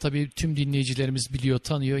Sansal tabii tüm dinleyicilerimiz biliyor,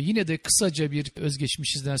 tanıyor. Yine de kısaca bir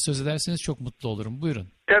özgeçmişinizden söz ederseniz çok mutlu olurum. Buyurun.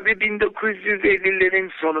 Tabii 1950'lerin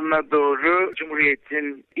sonuna doğru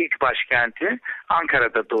Cumhuriyet'in ilk başkenti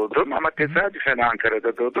Ankara'da doğdum ama tesadüfen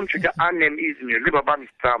Ankara'da doğdum. Çünkü annem İzmirli, babam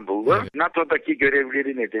İstanbullu. Evet. NATO'daki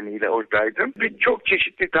görevleri nedeniyle oradaydım. Ve çok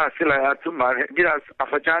çeşitli tahsil hayatım var. Biraz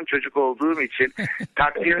afacan çocuk olduğum için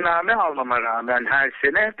takdirname almama rağmen her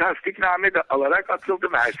sene tasdikname de alarak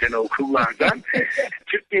atıldım her sene okullardan.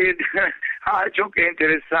 Türkiye'de çok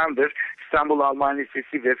enteresandır. İstanbul Alman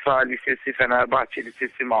Lisesi, Vefa Lisesi, Fenerbahçe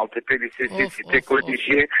Lisesi, Maltepe Lisesi, Site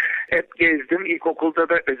Koleji hep gezdim. İlkokulda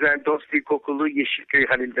da Özel Dost İlkokulu, Yeşilköy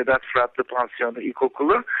Halil Vedat Fıratlı Pansiyonu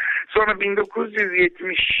İlkokulu. Sonra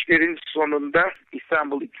 1970'lerin sonunda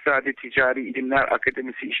İstanbul İktisadi Ticari İlimler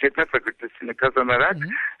Akademisi İşletme Fakültesini kazanarak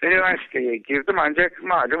üniversiteye girdim. Ancak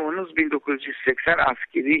malumunuz 1980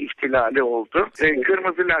 askeri ihtilali oldu.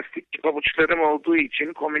 Kırmızı lastik pabuçlarım olduğu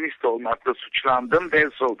için komünist olmakla suçlandım. Dev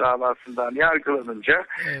Sol davasından yargılanınca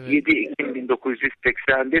 7 Ekim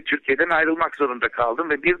 1980'de Türkiye'den ayrılmak zorunda kaldım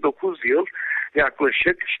ve 9 yıl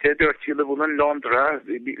yaklaşık 4 yılı bunun Londra,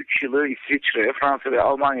 3 yılı İsviçre, Fransa ve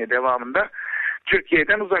Almanya devamında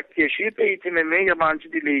Türkiye'den uzak yaşayıp eğitimimi,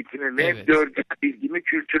 yabancı dil eğitimimi, görgü bilgimi,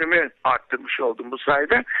 kültürümü arttırmış oldum bu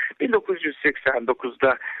sayede.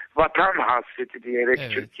 1989'da vatan hasreti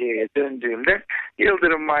diyerek Türkiye'ye döndüğümde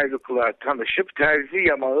Yıldırım Mayruk'la tanışıp Terzi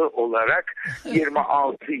Yamağı olarak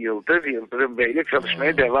 26 yıldır Yıldırım Bey'le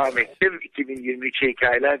çalışmaya devam ettim. 2023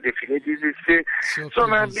 Hikayeler Defile dizisi.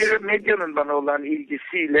 Sonra bir medyanın bana olan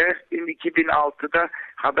ilgisiyle 2006'da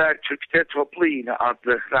Habertürk'te Toplu İğne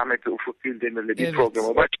adlı rahmetli Ufuk Güldemir'le bir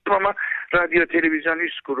programa başladım ama Radyo Televizyon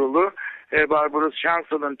Üst Kurulu Barbaros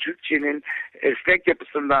Sansal'ın Türkçenin esnek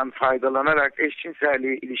yapısından faydalanarak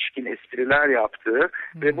eşcinselliğe ilişkin espriler yaptığı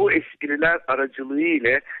ve bu espriler aracılığı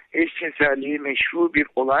ile eşcinselliği meşru bir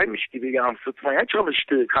olaymış gibi yansıtmaya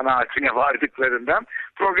çalıştığı kanaatine vardıklarından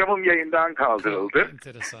programım yayından kaldırıldı.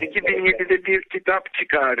 2007'de bir kitap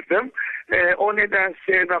çıkardım. O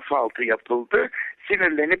nedense raf altı yapıldı.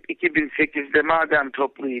 Sinirlenip 2008'de madem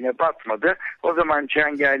toplu iğne batmadı, o zaman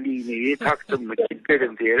çengelli iğneyi taktım mı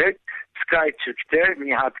kilitlerim diyerek Sky Türk'te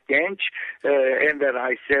Nihat Genç, Enver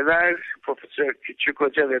Aysever, Profesör Küçük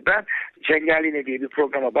Hoca ve ben Çengelli İğne diye bir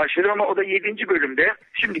programa başladım ama o da 7. bölümde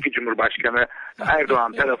şimdiki Cumhurbaşkanı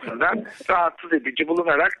Erdoğan tarafından rahatsız edici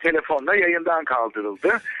bulunarak telefonla yayından kaldırıldı.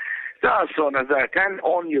 Daha sonra zaten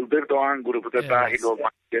 10 yıldır Doğan grubu da dahil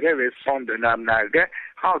olmak üzere ve son dönemlerde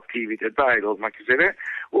Halk TV'de dahil olmak üzere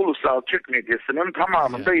ulusal Türk medyasının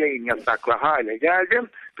tamamında yayın yasaklı hale geldim.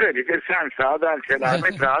 Böylece sen sağ ben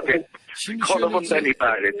selamet rahat et. Konumundan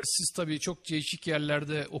ibaret. Siz tabii çok değişik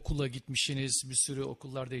yerlerde okula gitmişsiniz, bir sürü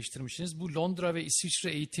okullar değiştirmişsiniz. Bu Londra ve İsviçre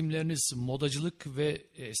eğitimleriniz modacılık ve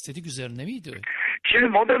estetik üzerine miydi? Şimdi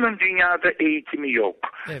modanın dünyada eğitimi yok.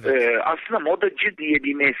 Aslında modacı diye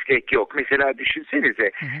bir meslek yok. Mesela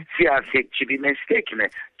düşünsenize siyasetçi bir meslek mi?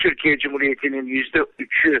 Türkiye Cumhuriyeti'nin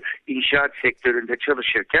 %3'ü inşaat sektöründe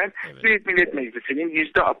çalışırken Büyük Millet Meclisi'nin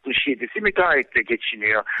 %67'si müteahhitle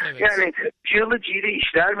geçiniyor. Yani cığlı cili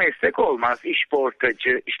işler meslek olmaz.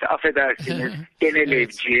 İşportacı, işte affedersiniz genel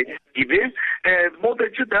evci gibi.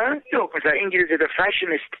 Modacı da yok. Mesela İngilizce'de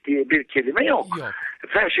fashionist diye bir kelime yok.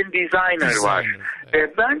 Fashion designer var.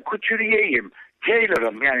 Ben kuturiyeyim.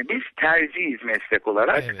 Tailor'ım, yani biz terziyiz meslek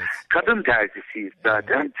olarak. Kadın terzisiyiz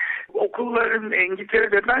zaten. Okulların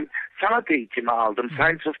İngiltere'de ben sanat eğitimi aldım.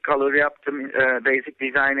 Science of Color yaptım, Basic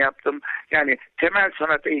Design yaptım. Yani temel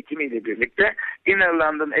sanat eğitimiyle birlikte Inner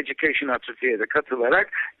London Education Authority'ye de katılarak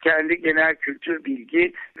kendi genel kültür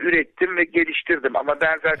bilgi ürettim ve geliştirdim. Ama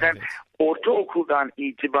ben zaten ortaokuldan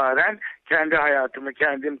itibaren kendi hayatımı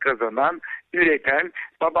kendim kazanan, üreten,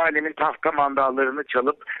 babaannemin tahta mandallarını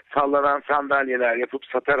çalıp sallanan sandalyeler yapıp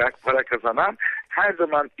satarak para kazanan, her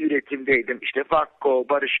zaman üretimdeydim. İşte Vakko,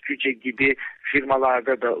 Barış Güce gibi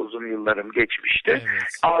firmalarda da uzun yıllarım geçmişti.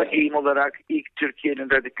 A giyim olarak ilk Türkiye'nin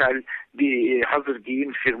radikal bir hazır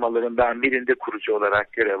giyim firmalarından birinde kurucu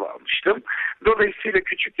olarak görev almıştım. Dolayısıyla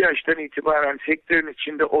küçük yaştan itibaren sektörün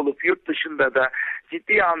içinde olup yurt dışında da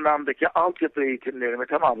ciddi anlamdaki altyapı eğitimlerimi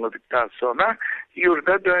tamamladıktan sonra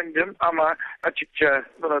yurda döndüm ama açıkça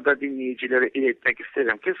buna da dinleyicilere iletmek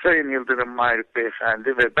isterim ki Sayın Yıldırım Mayruk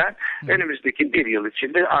Beyefendi ve ben önümüzdeki bir yıl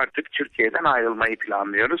içinde artık Türkiye'den ayrılmayı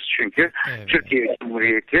planlıyoruz. Çünkü Türkiye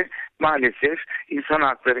Cumhuriyeti maalesef insan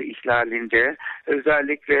hakları ihlalinde,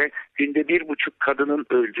 özellikle günde 1,5 kadının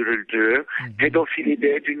öldürüldüğü,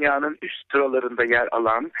 pedofilide dünyanın üst sıralarında yer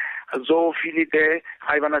alan, zoofilide,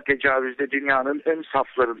 hayvana tecavüzde dünyanın ön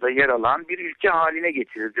saflarında yer alan bir ülke haline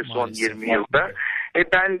getirildi son 20 yılda.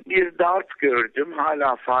 Ben bir darp gördüm,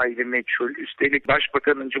 hala faili meçhul. Üstelik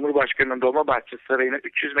Başbakanın, Cumhurbaşkanı'nın Dolmabahçe Sarayı'na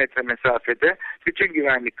 300 metre mesafede bütün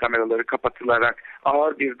güvenlik kameraları kapatılarak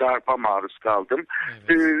ağır bir darpa maruz kaldım.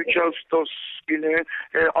 3 Ağustos günü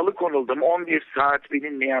alıkonuldum. 11 saat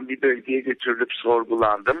bilinmeyen bir bölgeye götürülüp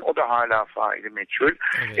sorgulandım. O da hala faili meçhul.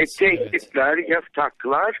 Tehditler,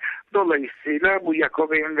 yasaklar. Dolayısıyla bu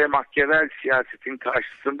Yakobin ve Machiavelli siyasetin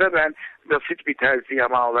karşısında ben basit bir terzi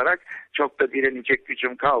yama olarak çok da direnecek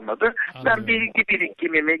gücüm kalmadı. Ben bilgi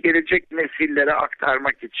birikimimi gelecek nesillere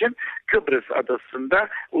aktarmak için Kıbrıs adasında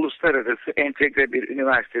uluslararası entegre bir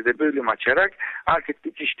üniversitede bölüm açarak artık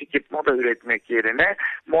dikiş dikip moda üretmek yerine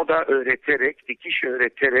moda öğreterek, dikiş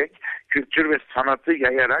öğreterek, kültür ve sanatı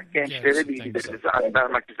yayarak gençlere bilgilerimizi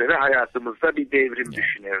aktarmak üzere hayatımızda bir devrim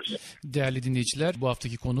düşünüyoruz. Değerli dinleyiciler, bu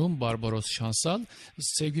haftaki konuğum Barbaros Sansal.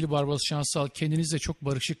 Sevgili Barbaros Sansal, kendinizle çok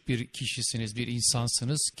barışık bir kişisiniz, bir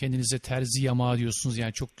insansınız. Kendinize terzi yamağı diyorsunuz,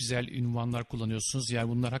 yani çok güzel ünvanlar kullanıyorsunuz. Yani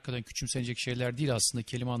bunlar hakikaten küçümsenecek şeyler değil aslında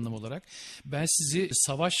kelime anlamı olarak. Ben sizi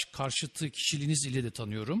savaş karşıtı kişiliğiniz ile de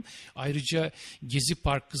tanıyorum. Ayrıca Gezi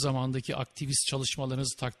Parkı zamandaki aktivist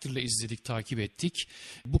çalışmalarınızı takdirle izledik, takip ettik.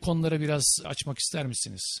 Bu konulara biraz açmak ister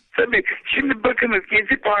misiniz? Tabii. Şimdi bakınız,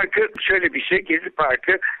 Gezi Parkı şöyle bir şey. Gezi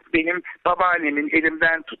Parkı benim babaannemin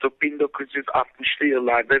elimden tutup 1960'lı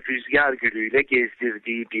yıllarda rüzgar gülüyle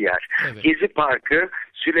gezdirdiği bir yer. Gezi Parkı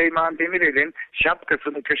Süleyman Demirel'in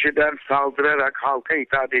şapkasını köşeden saldırarak halka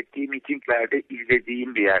hitap ettiği mitinglerde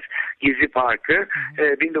izlediğim bir yer. Gezi Parkı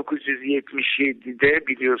 1977'de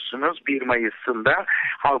biliyorsunuz 1 Mayıs'ında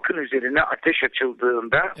halkın üzerine ateş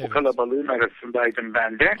açıldığında o kalabalığın arasındaydım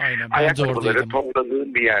ben de. Ayakkabıları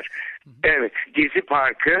topladığım bir yer. Evet, Gezi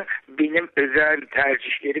Parkı benim özel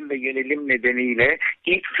tercihlerim ve yönelim nedeniyle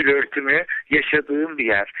ilk flörtümü yaşadığım bir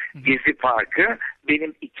yer. Gezi Parkı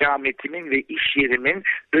benim ikametimin ve iş yerimin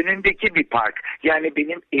önündeki bir park. Yani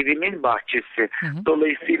benim evimin bahçesi.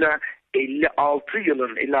 Dolayısıyla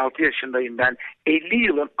 56 yaşındayım ben. 50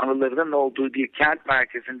 yılın anılarının olduğu bir kent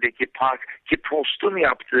merkezindeki park ki Post'un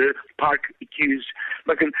yaptığı Park 200.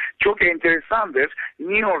 Bakın çok enteresandır.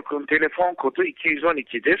 New York'un telefon kodu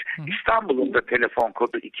 212'dir. İstanbul'un da telefon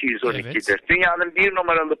kodu 212'dir. Evet. Dünyanın 1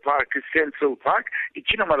 numaralı parkı Central Park,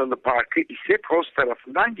 2 numaralı parkı ise Post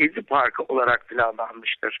tarafından Gezi Parkı olarak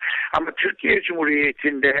planlanmıştır. Ama Türkiye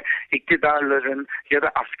Cumhuriyeti'nde iktidarların ya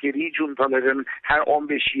da askeri juntaların her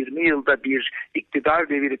 15-20 yılda bir iktidar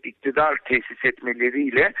devirip iktidar tesis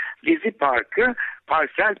etmeleriyle Gezi Parkı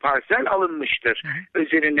parsel parsel alınmıştır.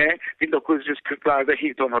 Üzerine 1940'larda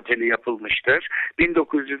Hilton Oteli yapılmıştır.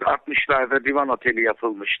 1960'larda Divan Oteli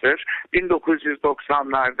yapılmıştır.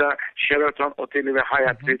 1990'larda Sheraton Oteli ve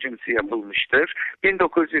Hyatt Regency yapılmıştır.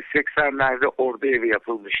 1980'lerde Ordu Evi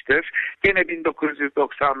yapılmıştır. Gene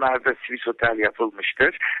 1990'larda Swiss Otel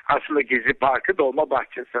yapılmıştır. Aslında Gezi Parkı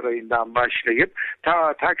Dolmabahçe Sarayı'ndan başlayıp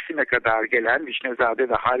ta Taksim'e kadar gelen Vişnezade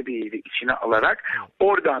ve Harbiye'yi içine alarak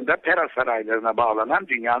oradan da Pera Saraylarına bağlanan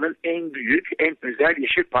dünyanın en büyük, en özel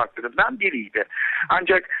yeşil parklarından biriydi.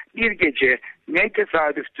 Ancak bir gece ne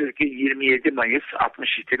tesadüftür ki 27 Mayıs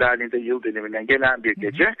 60 ihtilalinde yıl dönümüne gelen bir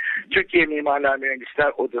gece Türkiye Mimarlar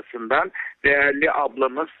Mühendisler Odası'ndan değerli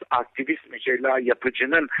ablamız aktivist Mücella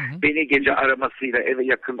Yapıcı'nın beni gece aramasıyla eve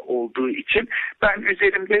yakın olduğu için ben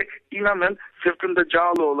üzerimde inanın sırtımda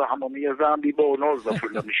Cağaloğlu hamamı yazan bir bornozla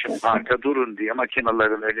fırlamışım parka durun diye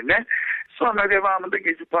makinelerin önüne. Sonra devamında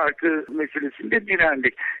Gezi Parkı meselesinde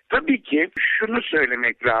direndik. Tabii ki şunu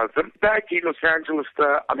söylemek lazım. Belki Los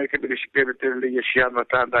Angeles'ta Amerika Birleşik Devletleri'nde yaşayan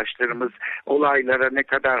vatandaşlarımız olaylara ne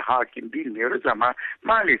kadar hakim bilmiyoruz ama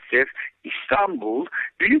maalesef İstanbul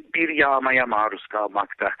büyük bir yağmaya maruz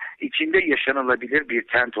kalmakta. İçinde yaşanılabilir bir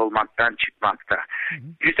kent olmaktan çıkmakta.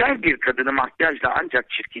 Güzel bir kadını makyajla ancak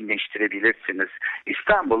çirkinleştirebilirsiniz.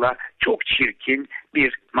 İstanbul'a çok çirkin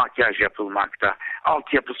bir makyaj yapılmakta.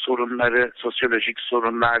 Altyapı sorunları, sosyolojik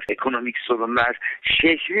sorunlar, ekonomik sorunlar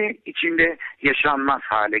şehri içinde yaşanmaz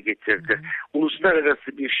hale getirdi.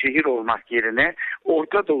 Uluslararası bir şehir olmak yerine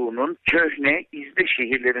Orta Doğu'nun köhne, izbe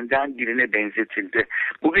şehirlerinden birine benzetildi.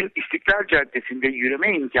 Bugün İstiklal Caddesi'nde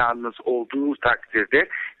yürüme imkanınız olduğu takdirde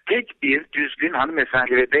tek bir düzgün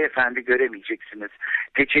hanımefendi ve beyefendi göremeyeceksiniz.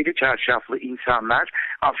 Peçeli çarşaflı insanlar,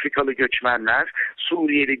 Afrikalı göçmenler,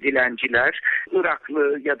 Suriyeli dilenciler,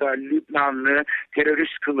 Iraklı ya da Lübnanlı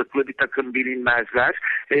terörist kılıklı bir takım bilinmezler,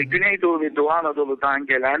 Güneydoğu ve Doğu Anadolu'dan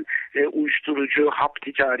gelen uyuşturucu, hap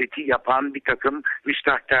ticareti yapan bir takım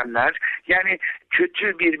müstahtemler. Yani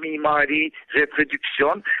kötü bir mimari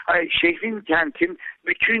reprodüksiyon, şehrin, kentin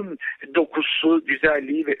bütün dokusu,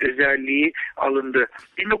 güzelliği ve özelliği alındı.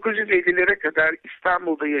 1950'lere kadar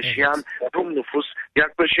İstanbul'da yaşayan Rum nüfus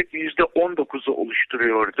yaklaşık %19'u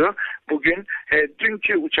oluşturuyordu. Bugün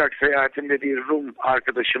dünkü uçak seyahatimde bir Rum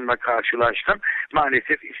arkadaşımla karşılaştım.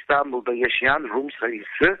 Maalesef İstanbul'da yaşayan Rum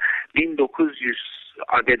sayısı 1900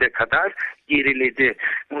 adede kadar geriledi.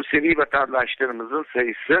 Musevi vatandaşlarımızın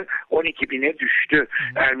sayısı 12.000'e düştü.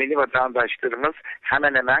 Ermeni vatandaşlarımız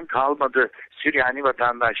hemen hemen kalmadı. Süryani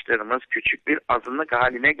vatandaşlarımız küçük bir azınlık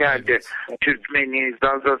haline geldi. Türkmeni,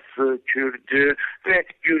 Zazası, Kürdü ve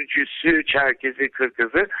Gürcüsü, Çerkezi,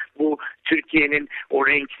 Kırgızı bu Türkiye'nin o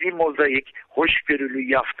renkli mozaik, hoşgörülü,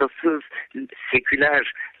 yaftasız,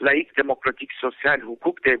 seküler, laik, demokratik, sosyal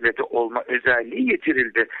hukuk devleti olma özelliği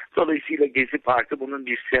getirildi. Dolayısıyla Gezi Parkı bunun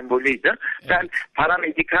bir sembolüydü. Ben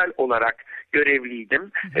paramedikal olarak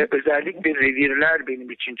görevliydim. Özellikle revirler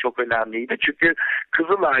benim için çok önemliydi. Çünkü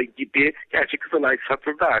Kızılay gibi, gerçi Kızılay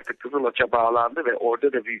satıldı artık, Kızılaç'a bağlandı ve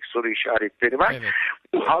orada da büyük soru işaretleri var.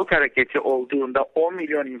 Bu halk hareketi olduğunda 10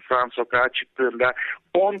 milyon insan sokağa çıktığında,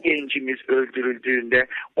 10 gencimiz öldürüldüğünde,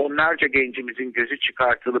 onlarca gencimizin gözü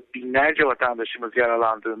çıkartılıp binlerce vatandaşımız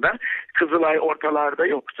yaralandığında Kızılay ortalarda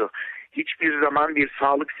yoktu. Hiçbir zaman bir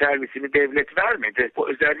sağlık servisini devlet vermedi. Bu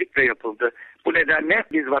özellikle yapıldı. Bu nedenle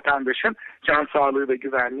biz vatandaşın can sağlığı ve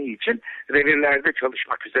güvenliği için revirlerde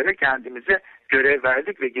çalışmak üzere kendimize görev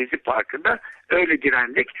verdik ve Gezi Parkı'nda öyle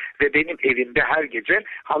direndik ve benim evimde her gece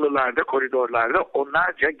halılarda, koridorlarda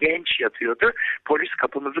onlarca genç yatıyordu. Polis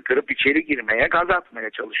kapımızı kırıp içeri girmeye, gaz atmaya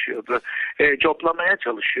çalışıyordu, coplamaya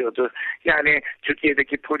çalışıyordu. Yani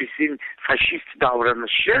Türkiye'deki polisin faşist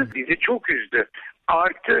davranışı bizi çok üzdü.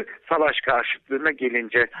 Artı savaş karşıtlığına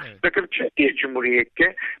gelince, bakın Türkiye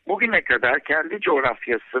Cumhuriyeti bugüne kadar kendi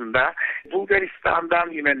coğrafyasında Bulgaristan'dan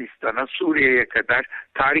Yunanistan'a, Suriye'ye kadar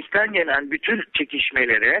tarihten gelen bütün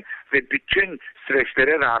çekişmelere ve bütün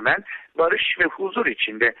süreçlere rağmen barış ve huzur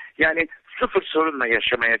içinde, yani sıfır sorunla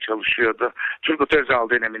yaşamaya çalışıyordu. Turgut Özal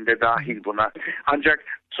döneminde dahil buna. Ancak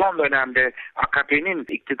son dönemde AKP'nin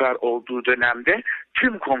iktidar olduğu dönemde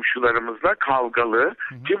tüm komşularımızla kavgalı,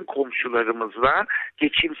 tüm komşularımızla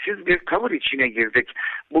geçimsiz bir tavır içine girdik.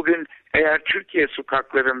 Bugün eğer Türkiye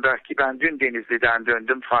sokaklarında, ki ben dün Denizli'den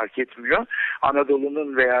döndüm fark etmiyor,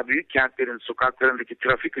 Anadolu'nun veya büyük kentlerin sokaklarındaki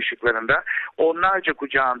trafik ışıklarında onlarca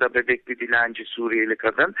kucağında bebekli dilenci Suriyeli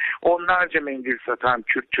kadın, onlarca mendil satan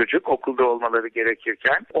Kürt çocuk okulda olmaları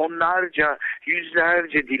gerekirken, onlarca,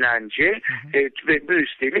 yüzlerce dilenci ve bu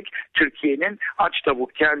üstelik Türkiye'nin aç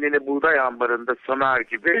tavuk kendini buğday ambarında sanar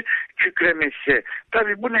gibi kükremesi.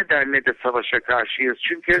 Tabii bu nedenle de savaşa karşıyız.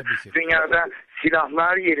 Çünkü dünyada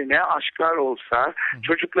silahlar yerine aşklar olsa,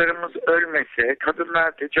 çocuklarımız ölmese,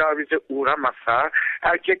 kadınlar tecavüze uğramasa,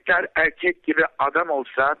 erkekler erkek gibi adam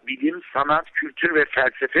olsa, bilim, sanat, kültür ve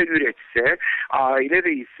felsefe üretse, aile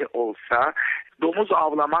reisi olsa, domuz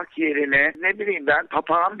avlamak yerine ne bileyim ben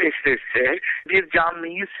papağan beslese, bir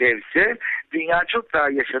canlıyı sevse, dünya çok daha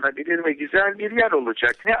yaşanabilir ve güzel bir yer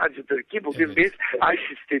olacak. Ne acıdır ki bugün biz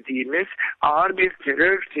ISIS dediğimiz ağır bir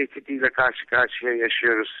terör tehdidiyle karşı karşıya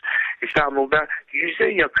yaşıyoruz. İstanbul'da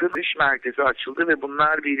 100'e yakın iş merkezi açıldı ve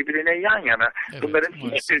bunlar birbirine yan yana. Bunların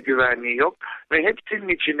hiçbir güvenliği yok ve hepsinin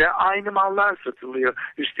içinde aynı mallar satılıyor.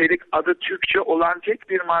 Üstelik adı Türkçe olan tek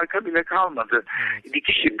bir marka bile kalmadı.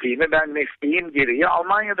 Dikiş ipliğimi ben mesleğim gereği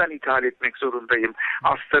Almanya'dan ithal etmek zorundayım.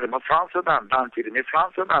 Astarımı Fransa'dan, dantelimi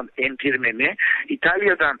Fransa'dan, empirmemi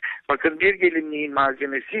İtalya'dan. Bakın bir gelinliğin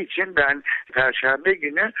malzemesi için ben Perşembe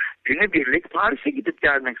günü günübirlik Paris'e gidip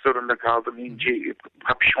gelmek zorunda kaldım ince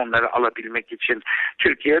kapüşonları alabilmek için.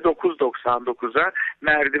 Türkiye 9.99'a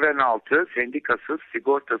merdiven altı, sendikasız,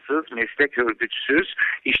 sigortasız, meslek örgütsüz,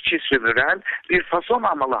 işçi sömüren bir fason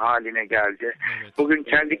amalı haline geldi. Bugün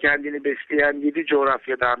kendi kendini besleyen 7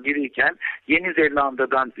 coğrafyadan biriyken Yeni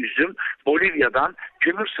Zelanda'dan üzüm, Bolivya'dan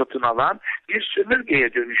kömür satın alan bir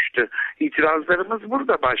sömürgeye dönüştü. İtirazlarımız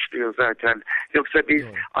burada başlıyor zaten. Yoksa biz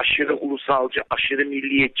aşırı ulusalcı, aşırı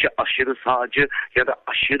milliyetçi, aşırı sağcı ya da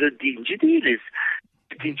aşırı dinci değiliz.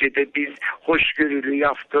 Neticede biz hoşgörülü,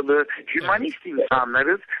 yaftalı, hümanist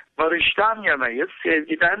insanlarız. Barıştan yanayız,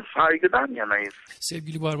 sevgiden, saygıdan yanayız.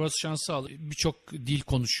 Sevgili Barbaros Sansal, birçok dil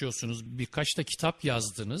konuşuyorsunuz. Birkaç da kitap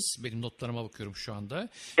yazdınız. Benim notlarıma bakıyorum şu anda.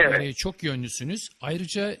 Evet. Çok yönlüsünüz.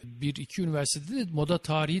 Ayrıca bir iki üniversitede de moda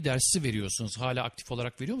tarihi dersi veriyorsunuz. Hala aktif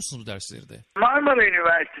olarak veriyor musunuz bu dersleri de? Marmara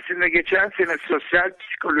Üniversitesi'nde geçen sene sosyal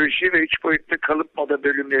psikoloji ve 3 boyutlu kalıp moda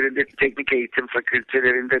bölümlerinde teknik eğitim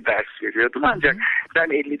fakültelerinde ders veriyordum. Ancak ben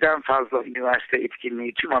 50'den fazla üniversite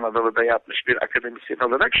etkinliği tüm Anadolu'da yapmış bir akademisyen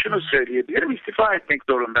olarak şunu söyleyebilirim, istifa etmek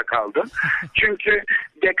zorunda kaldım. Çünkü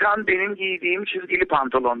dekan benim giydiğim çizgili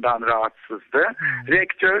pantolondan rahatsızdı.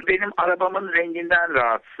 Rektör benim arabamın renginden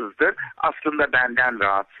rahatsızdı. Aslında benden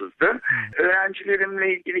rahatsızdı.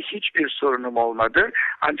 Öğrencilerimle ilgili hiçbir sorunum olmadı.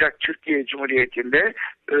 Ancak Türkiye Cumhuriyeti'nde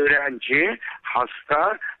öğrenci,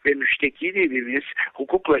 hasta ve müşteki dediğimiz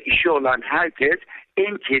hukukla işi olan herkes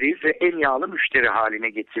en keriz ve en yağlı müşteri haline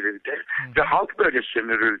getirildi. Ve halk böyle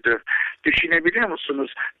sömürüldü. Düşünebiliyor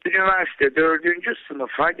musunuz? Üniversite 4.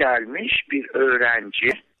 sınıfa gelmiş bir öğrenci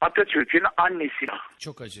Atatürk'ün annesi.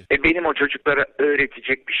 Çok acı. Benim o çocuklara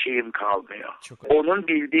öğretecek bir şeyim kalmıyor. Onun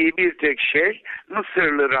bildiği bir tek şey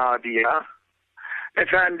Mısırlı Rabia,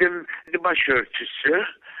 efendim başörtüsü,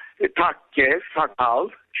 takke, sakal,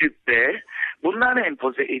 cübbe, bunlar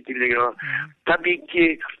empoze ediliyor. Tabii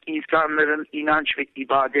ki insanların inanç ve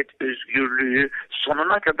ibadet özgürlüğü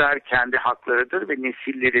sonuna kadar kendi haklarıdır ve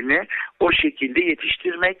nesillerini o şekilde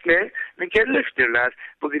yetiştirmekle mükelleftirler.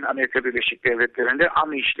 Bugün Amerika Birleşik Devletleri'nde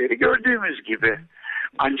Amişleri gördüğümüz gibi.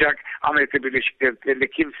 Ancak Amerika Birleşik Devletleri'nde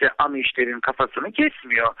kimse Amişlerin kafasını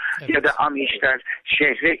kesmiyor. Ya da Amişler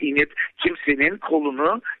şehre inip kimsenin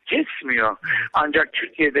kolunu kesmiyor. Ancak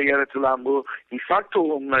Türkiye'de yaratılan bu nifak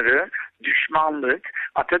tohumları, düşmanlık,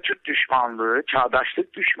 Atatürk düşmanlığı,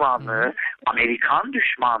 çağdaşlık düşmanlığı, Amerikan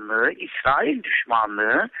düşmanlığı, İsrail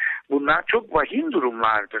düşmanlığı, bunlar çok vahim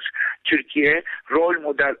durumlardır. Türkiye rol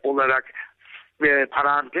model olarak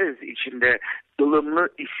parantez içinde ılımlı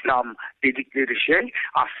İslam dedikleri şey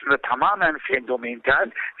aslında tamamen fundamental,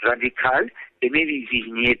 radikal, Emevi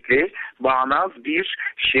zihniyetli, bağnaz bir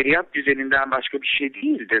şeriat düzeninden başka bir şey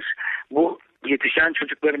değildir. Bu yetişen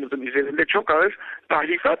çocuklarımızın üzerinde çok ağır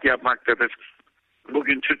tahrifat yapmaktadır.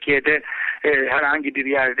 Bugün Türkiye'de herhangi bir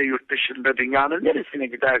yerde, yurt dışında, dünyanın neresine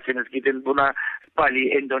giderseniz gidin, buna Bali,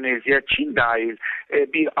 Endonezya, Çin dahil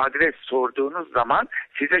bir adres sorduğunuz zaman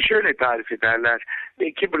size şöyle tarif ederler.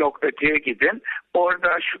 2 blok öteye gidin,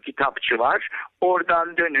 orada şu kitapçı var,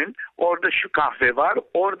 oradan dönün, orada şu kahve var,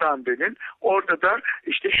 oradan dönün, orada da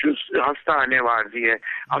işte şu hastane var diye.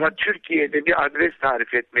 Ama Türkiye'de bir adres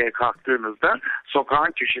tarif etmeye kalktığınızda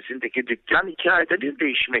sokağın köşesindeki dükkan 2 ayda bir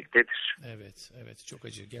değişmektedir. Evet, evet, çok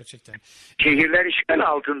acı gerçekten. Şehirler işgal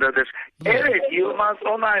altındadır. Evet, Yılmaz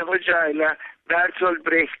Onay Hoca'yla Bertolt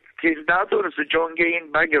Brecht'in, daha doğrusu John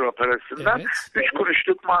Gay'in Bagger Operası'ndan 3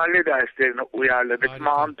 kuruşluk mahalle derslerini uyarladık.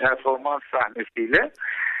 Mağan performans sahnesiyle.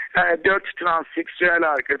 4 transseksüel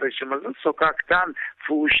arkadaşımızın sokaktan,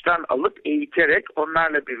 fuhuştan alıp eğiterek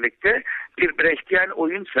onlarla birlikte bir Brechtyen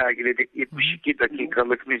oyun sergiledik. 72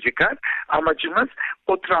 dakikalık müzikal. Amacımız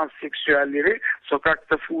o transseksüelleri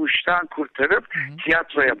sokakta fuhuştan kurtarıp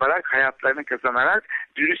tiyatro yaparak, hayatlarını kazanarak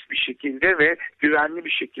dürüst bir şekilde ve güvenli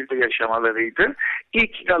bir şekilde yaşamalarıydı.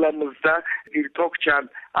 İlk galamızda Gül Tokçan,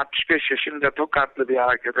 65 yaşında Tokatlı bir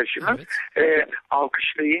arkadaşımız,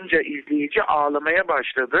 alkışlayınca izleyici ağlamaya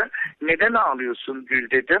başladı. Neden ağlıyorsun Gül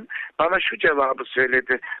dedim. Bana şu cevabı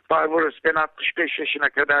söyledi. Barbaros, ben 65 yaşına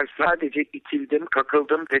kadar sadece itildim,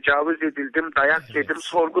 kakıldım, tecavüz edildim, dayak yedim,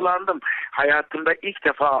 sorgulandım. Hayatımda ilk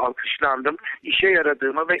defa alkışlandım. İşe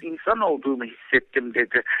yaradığımı ve insan olduğumu hissettim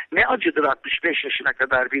dedi. Ne acıdır 65 yaşına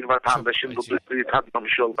kadar bir vatandaşın bu duyguyu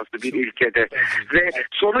tatmamış olması bir ülkede. Ve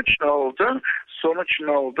sonuç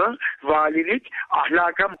ne oldu? Valilik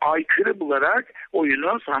ahlaka aykırı bularak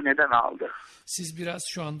oyunu sahneden aldı. Siz biraz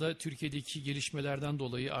şu anda Türkiye'deki gelişmelerden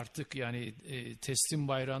dolayı artık yani teslim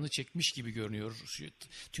bayrağını çekmiş gibi görünüyor.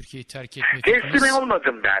 Türkiye'yi terk etmek. Teslim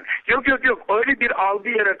olmadım ben. Yok. Öyle bir algı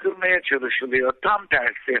yaratılmaya çalışılıyor. Tam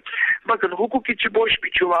tersi. Bakın, hukuk içi boş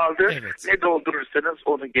bir çuvaldır. Evet. Ne doldurursanız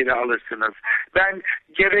onu geri alırsınız. Ben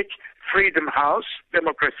gerek Freedom House,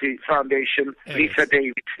 Demokrasi Foundation, Lisa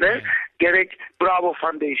Davids'le, gerek Bravo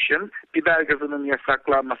Foundation, biber gazının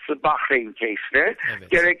yasaklanması Bahreyn case'le,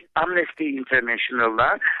 gerek Amnesty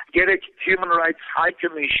International'la, gerek Human Rights High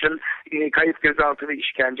Commission, kayıp gözaltı ve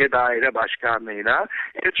işkence daire başkanlığıyla,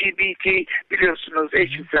 LGBT biliyorsunuz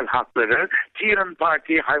eşcinsel hakları, Tea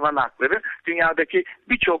Party hayvan hakları, dünyadaki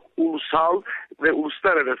birçok ulusal ve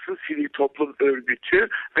uluslararası sivil toplum örgütü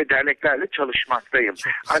ve derneklerle çalışmaktayım.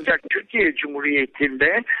 Ancak Türkiye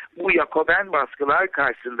Cumhuriyeti'nde bu Yakoben baskılar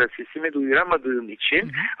karşısında sesimi duyuramadığım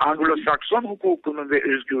için Anglo-Sakson hukukunun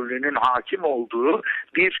ve özgürlüğünün hakim olduğu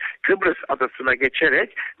bir Kıbrıs adasına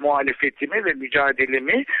geçerek muhalefetimi ve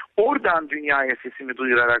mücadelemi oradan dünyaya sesimi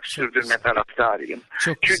duyurarak sürdürme taraftarıyım.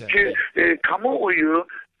 Çünkü kamuoyu,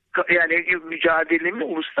 yani mücadelemi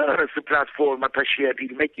uluslararası platforma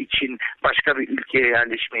taşıyabilmek için başka bir ülkeye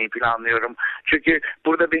yerleşmeyi planlıyorum. Çünkü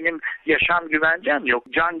burada benim yaşam güvencem yok,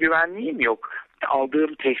 can güvenliğim yok.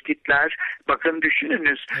 Aldığım tehditler, bakın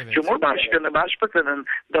düşününüz, Cumhurbaşkanı, Başbakanın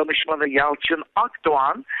danışmanı Yalçın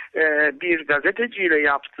Akdoğan bir gazeteciyle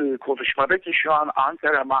yaptığı konuşmada, ki şu an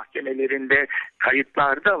Ankara mahkemelerinde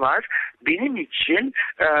kayıtlarda var, benim için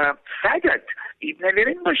Sadat,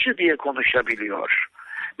 İbnelerin başı diye konuşabiliyor.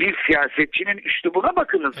 Bir siyasetçinin üslubuna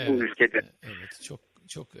bakınız bu ülkede. Evet, çok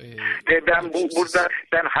ve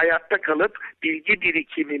ben hayatta kalıp bilgi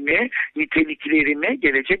birikimimi, niteliklerimi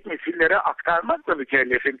gelecek nesillere aktarmakla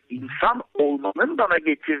mükellefim. İnsan olmanın bana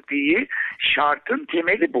getirdiği şartın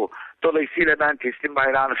temeli bu. Dolayısıyla ben teslim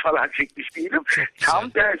bayrağını falan çekmiş değilim. Tam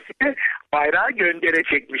tersine bayrağı göndere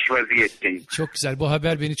çekmiş vaziyetteyim. Çok güzel. Bu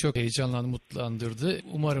haber beni çok mutlandırdı.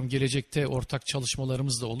 Umarım gelecekte ortak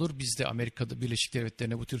çalışmalarımız da olur. Biz de Amerika'da Birleşik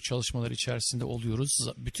Devletleri'ne bu tür çalışmalar içerisinde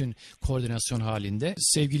oluyoruz. Bütün koordinasyon halinde.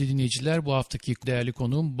 Sevgili dinleyiciler, bu haftaki değerli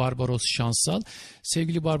konuğum Barbaros Sansal.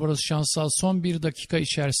 Sevgili Barbaros Sansal, son bir dakika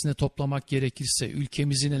içerisinde toplamak gerekirse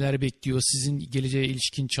ülkemizi neler bekliyor? Sizin geleceğe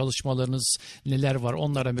ilişkin çalışmalarınız neler var?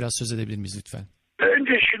 Onlara biraz söz edebilir miyiz lütfen?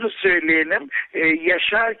 Önce şunu söyleyelim,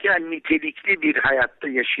 yaşarken nitelikli bir hayatta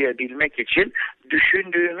yaşayabilmek için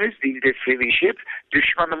düşündüğümüz dilde sevişip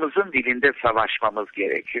düşmanımızın dilinde savaşmamız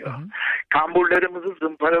gerekiyor. Kamburlarımızı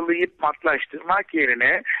zımparalayıp matlaştırmak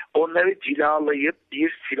yerine onları cilalayıp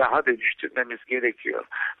bir silaha dönüştürmemiz gerekiyor.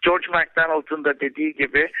 George MacDonald'ın da dediği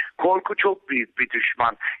gibi korku çok büyük bir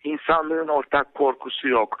düşman. İnsanlığın ortak korkusu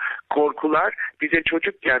yok. Korkular bize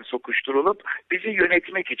çocukken sokuşturulup bizi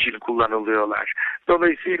yönetmek için kullanılıyorlar.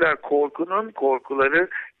 Dolayısıyla korkuları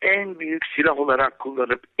en büyük silah olarak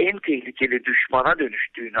kullanıp en tehlikeli düşmana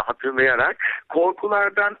dönüştüğünü hatırlayarak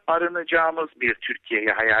korkulardan arınacağımız bir Türkiye'yi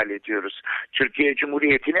hayal ediyoruz. Türkiye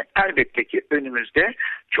Cumhuriyeti'ni elbette ki önümüzde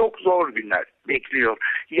çok zor günler bekliyor.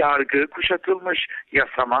 Yargı kuşatılmış,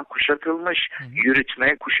 yasama kuşatılmış,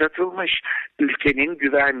 yürütme kuşatılmış, ülkenin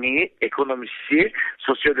güvenliği, ekonomisi,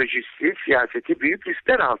 sosyolojisi, siyaseti büyük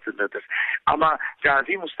riskler altındadır. Ama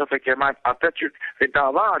Gazi Mustafa Kemal Atatürk ve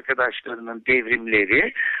dava arkadaşlarının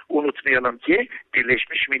devrimleri, unutmayalım ki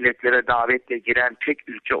Birleşmiş Milletler'e davetle giren tek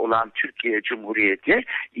ülke olan Türkiye Cumhuriyeti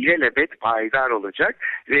ilelebet payidar olacak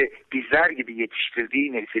ve bizler gibi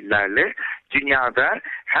yetiştirdiği nesillerle dünyada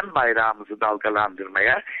hem bayrağımızı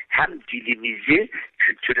dalgalandırmaya hem dilimizi,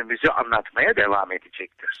 kültürümüzü anlatmaya devam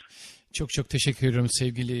edecektir. Çok çok teşekkür ediyorum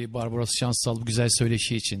sevgili Barbaros Sansal bu güzel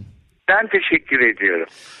söyleşi için. Ben teşekkür ediyorum.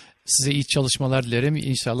 Size iyi çalışmalar dilerim.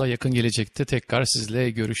 İnşallah yakın gelecekte tekrar sizle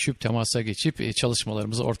görüşüp temasa geçip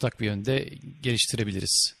çalışmalarımızı ortak bir yönde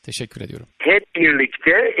geliştirebiliriz. Teşekkür ediyorum. Hep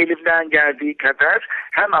birlikte elimden geldiği kadar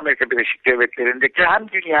hem Amerika Birleşik Devletleri'ndeki hem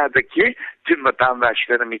dünyadaki tüm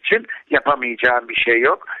vatandaşlarım için yapamayacağım bir şey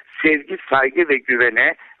yok. Sevgi, saygı ve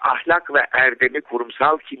güvene, ahlak ve erdemi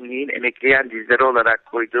kurumsal kimliğin emekleyen dizleri olarak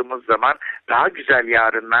koyduğumuz zaman daha güzel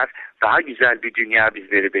yarınlar, daha güzel bir dünya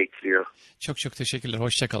bizleri bekliyor. Çok çok teşekkürler.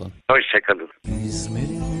 Hoşça kalın. Hoşça kalın.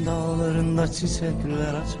 İzmir'in dağlarında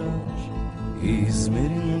çiçekler açar.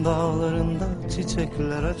 İzmir'in dağlarında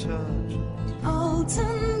çiçekler açar.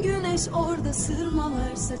 Altın güneş orada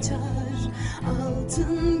sırmalar saçar.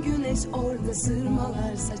 Altın güneş orada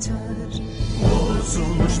sırmalar saçar.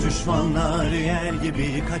 Bozulmuş düşmanlar yel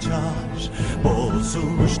gibi kaçar.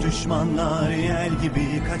 Bozulmuş düşmanlar yel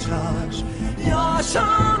gibi kaçar.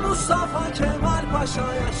 Yaşa Mustafa Kemal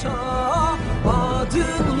Paşa yaşa.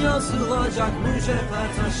 Adın yazılacak mücevher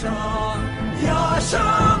taşa.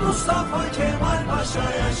 Yaşa Mustafa Kemal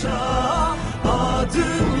Paşa yaşa.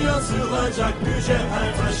 Adın yazılacak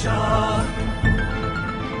mücevher taşa.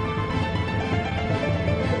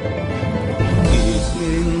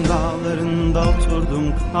 İzmir'in dağlarında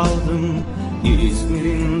oturdum kaldım.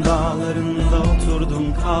 İzmir'in dağlarında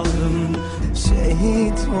oturdum kaldım.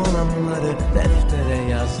 Şehit olanları deftere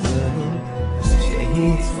yazdım.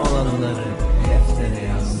 Şehit olanları deftere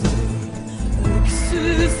yazdım.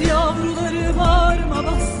 Öksüz yavruları bağrıma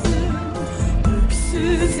bastım.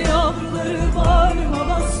 Öksüz yavruları bağrıma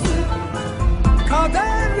bastım.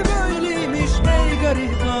 Kader böyleymiş ey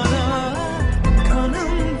garibana.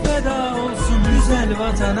 Kanım feda olsun güzel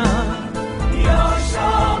vatana.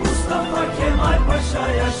 Yaşa Mustafa Kemal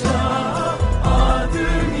Paşa yaşa.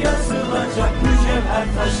 Adın yazılacak mücevher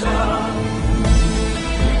taşa.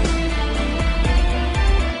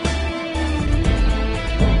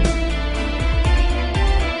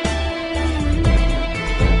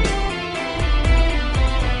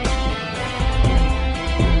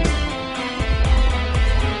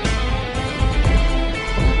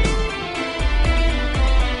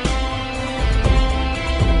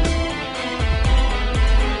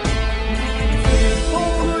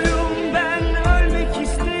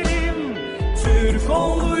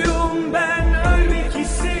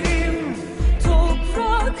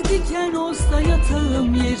 Diken olsa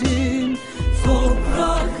yatağım yerim.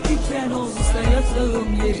 Toprak diken olsa yatağım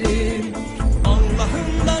yerim.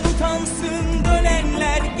 Allah'ından utansın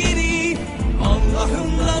dönenler geri.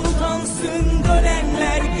 Allah'ından utansın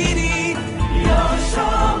dönenler geri.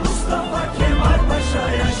 Yaşa Mustafa Kemal Paşa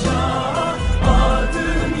yaşa.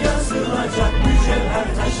 Adın yazılacak mücevher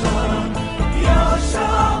taşa.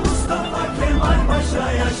 Yaşa Mustafa Kemal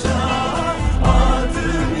Paşa yaşa.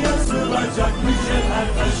 Adın yazılacak mücevher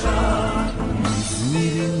taşa.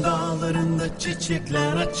 İzmir'in dağlarında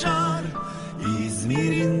çiçekler açar.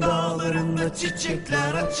 İzmir'in dağlarında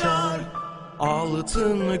çiçekler açar.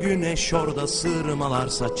 Altın güneş orada sırmalar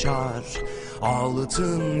saçar.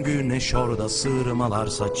 Altın güneş orada sırmalar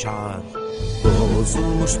saçar.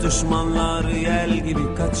 Bozulmuş düşmanlar yel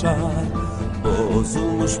gibi kaçar.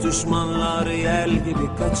 Bozulmuş düşmanlar yel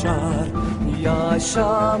gibi kaçar.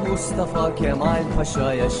 Yaşa Mustafa Kemal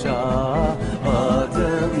Paşa yaşa.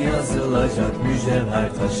 Adın yazılacak mücevher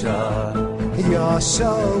taşa.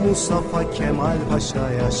 Yaşa Mustafa Kemal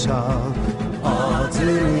Paşa yaşa.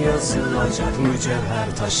 adın yazılacak mücevher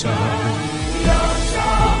taşa. Yaşa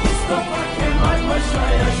Mustafa Kemal Paşa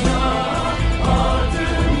yaşa,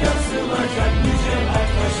 adın yazılacak mücevher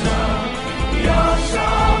taşa. Yaşa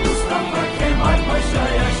Mustafa Kemal Paşa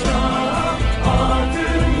yaşa,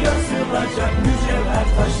 adın yazılacak mücevher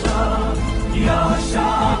taşa. Yaşa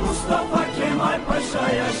Mustafa Kemal Paşa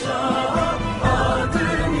yaşa,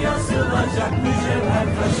 adın yazılacak mücevher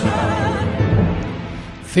taşa.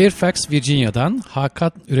 Fairfax, Virginia'dan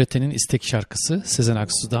Hakan Üreten'in istek şarkısı Sezen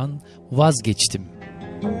Aksu'dan Vazgeçtim.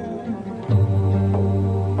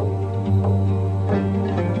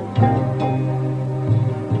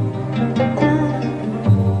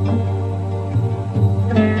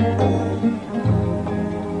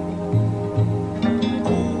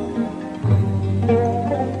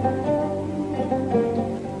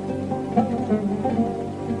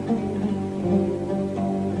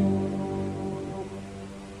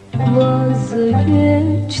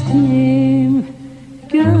 Vazgeçtim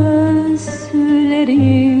gözlerimden,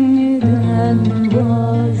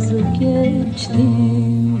 vazgeçtim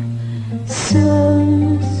sözlerimden,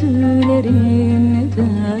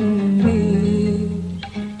 bir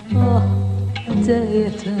ah de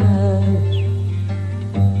yeter.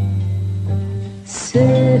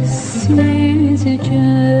 Sessizce,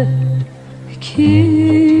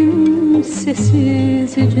 kimsesizce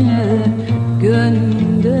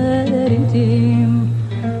gönderdim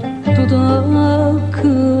dudaklarını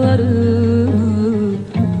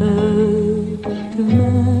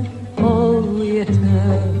öpme, al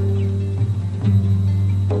yeter.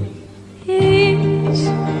 Hiç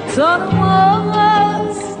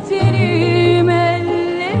tanımaz tenim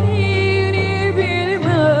ellerini,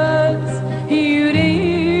 bilmez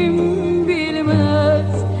yüreğim,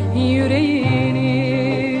 bilmez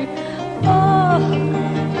yüreğini. Ah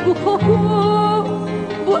bu koku,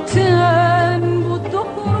 bu ten, bu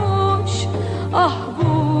dokunuş, ah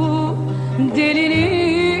bu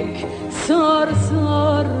delilik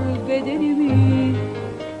sarsar bedenimi.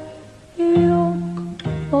 Yok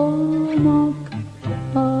olmak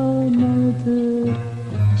anıdır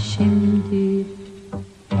şimdi.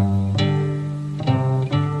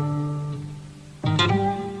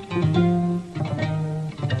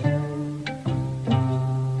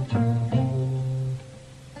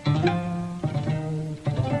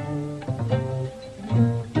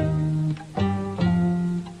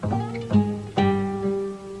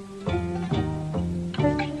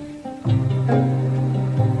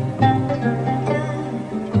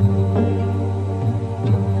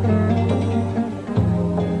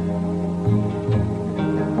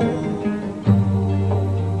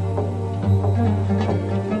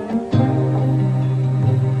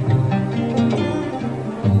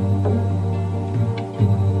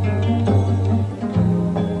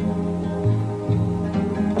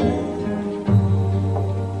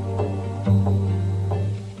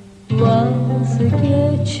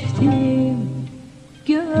 Vazgeçtim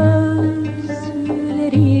gözlerimden,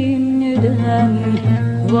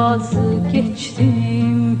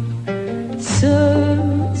 vazgeçtim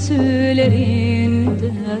sözlerinden,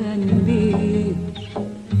 bir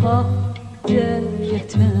ah de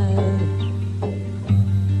yeter.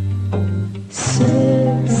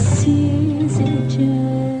 Sessizce,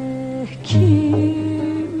 kimsesizce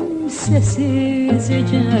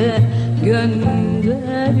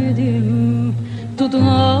gönderdim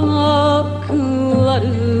dudaklarını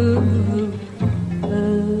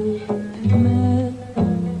öpme,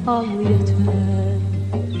 al yeter.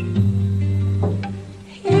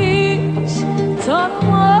 Hiç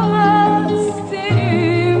tanımaz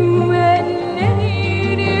tenim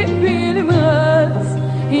ellerini, bilmez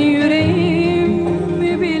yüreğim,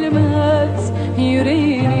 bilmez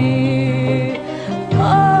yüreğini.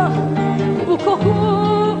 Ah bu koku,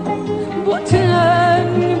 bu ten,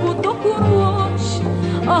 bu dokunuş,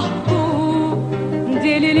 ah bu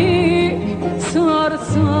delilik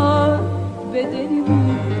sarsar bedenimi.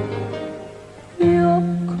 Yok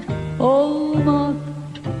olmak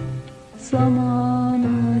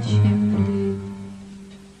zamanı şimdi.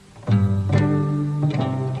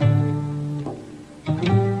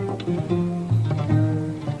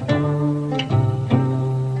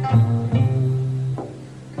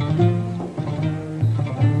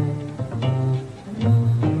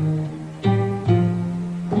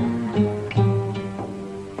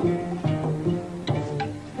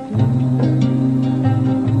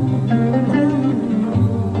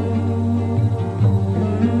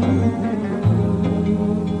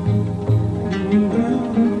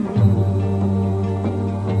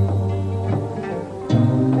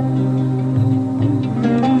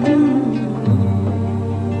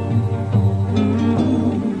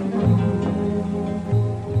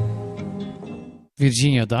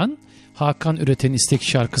 Virginia'dan Hakan Üreten'in istek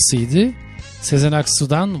şarkısıydı. Sezen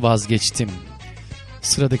Aksu'dan Vazgeçtim.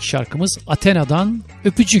 Sıradaki şarkımız Athena'dan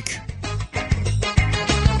Öpücük.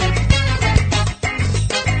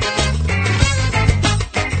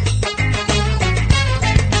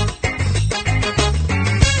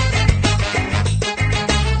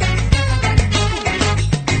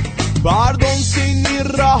 Pardon,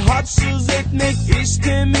 seni rahatsız etmek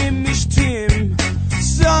istememiştim.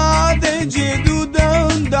 Sadece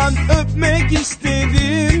dudağından öpmek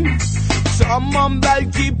istedim. Tamam,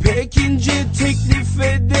 belki pek ince teklif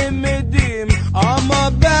edemedim,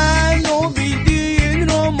 ama ben o bildiğin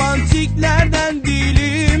romantiklerden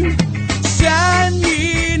değilim. Sen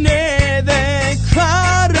yine de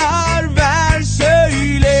karar ver,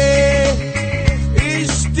 söyle.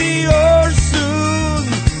 İstiyorsun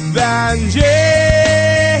bence.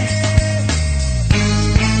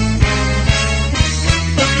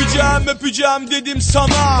 Öpeceğim dedim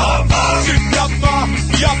sana. Çık yapma,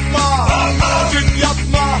 yapma. Çık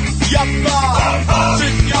yapma, yapma.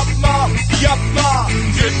 Çık yapma, yapma.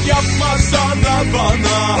 Çık yapma sana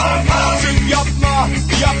bana. Çık yapma,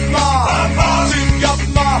 yapma. Çık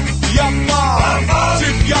yapma, yapma.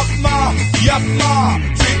 Çık yapma, yapma.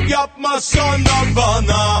 Çık yapma sana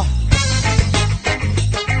bana.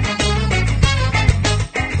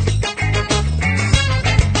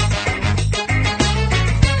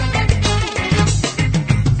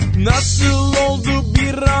 Nasıl oldu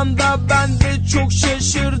bir anda, ben de çok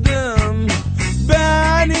şaşırdım.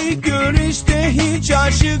 Ben ilk görüşte hiç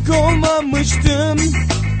aşık olmamıştım.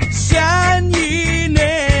 Sen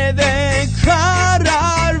yine de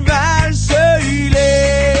karar ver,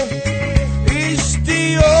 söyle.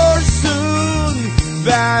 İstiyorsun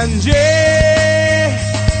bence.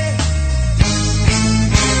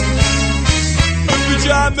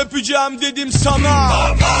 Öpeceğim dedim sana.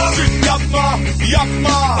 Çık yapma,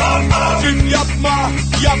 yapma. Çık yapma,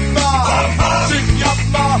 yapma. Çık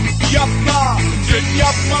yapma, yapma. Çık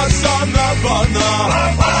yapma sana bana.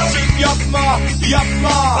 Çık yapma,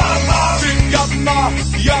 yapma. Çık yapma,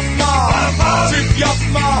 yapma. Çık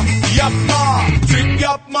yapma, yapma. Çık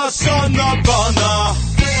yapma sana bana.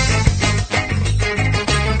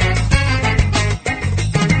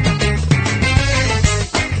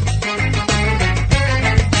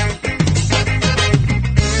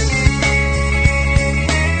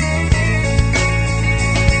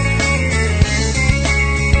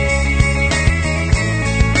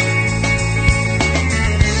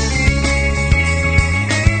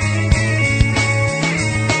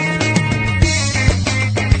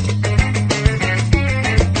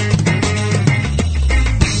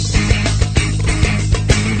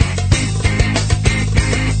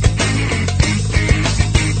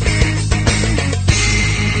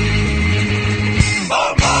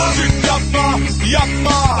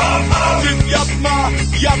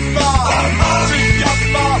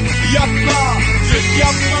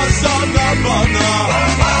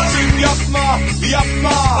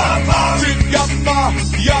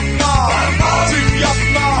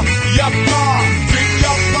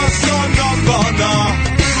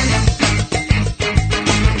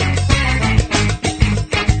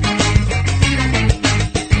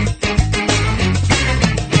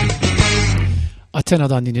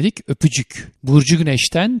 Athena'dan dinledik Öpücük. Burcu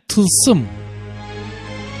Güneş'ten Tılsım.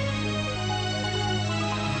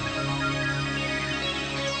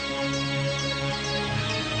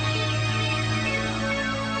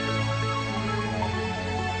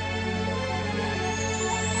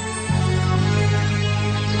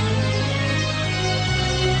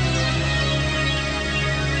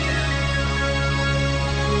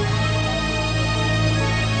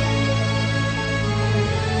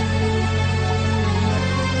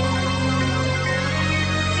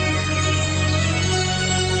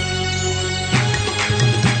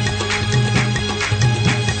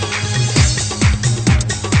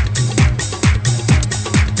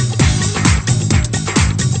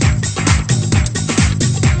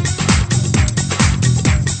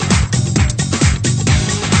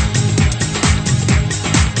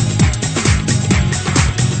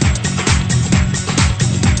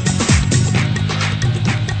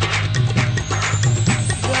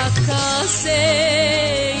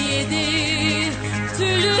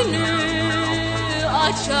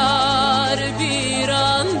 açar bir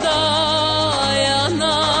anda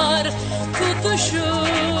yanar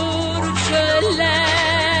tutuşur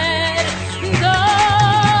çöller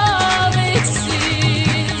davetsiz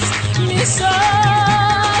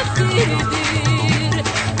misafirdir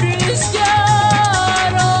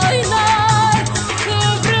rüzgar oynar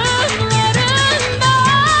kıvrımlarında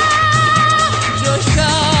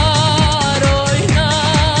coşar oynar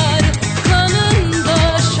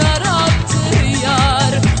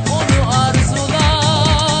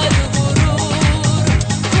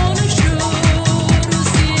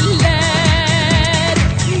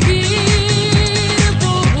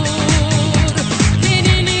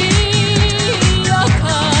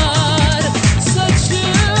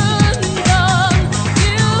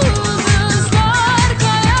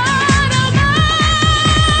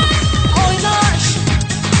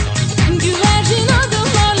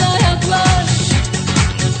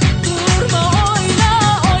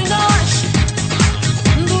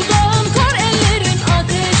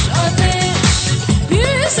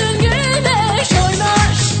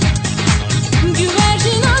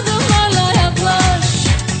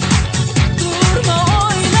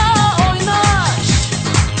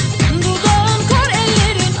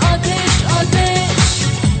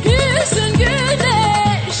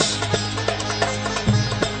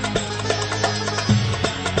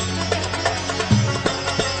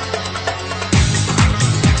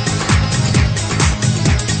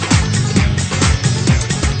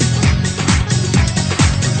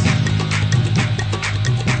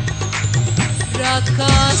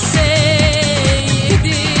Yakasi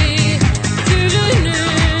gülünü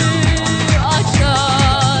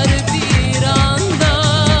açar bir anda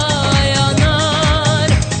yanar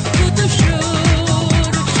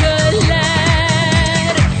tutuşur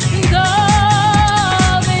çöller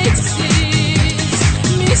davetsiz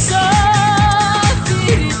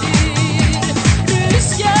misafirdir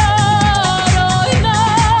rüzgar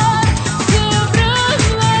oynar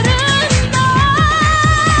kıvrımlarında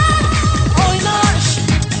oynar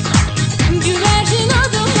güvercin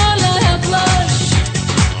adımlarla yaklaş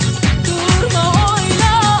durma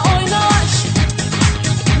oyna oynar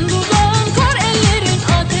dudağın kor ellerin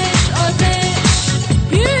ateş ateş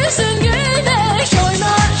yüzün güneş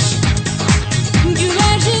oynar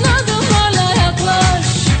güvercin adımlarla yaklaş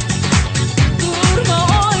durma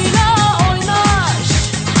oyna oynar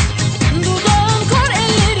dudağın kor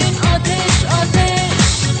ellerin ateş ateş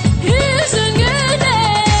yüzün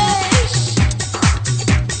güneş.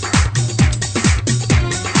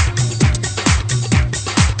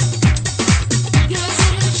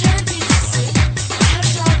 Gözlerim çöl bilgisi, her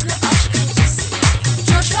şarkı aşk incisi.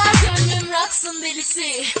 Coşar gönlüm raksın delisi.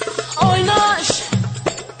 Oynaş,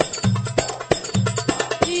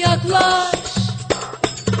 yaklaş,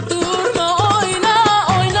 durma oyna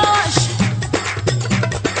oynaş.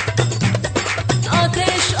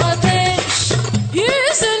 Ateş ateş,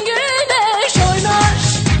 yüzün güneş oynaş.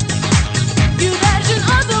 Güvercin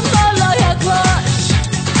adımlarla yaklaş.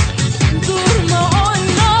 Durma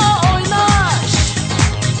oyna oynaş.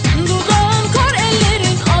 Dudağın kor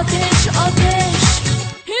ellerin ateş ateş.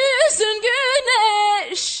 Yüzün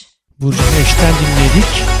güneş. Burcu Eş'ten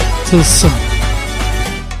dinledik. Tılsım.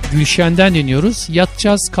 Gülşen'den dinliyoruz.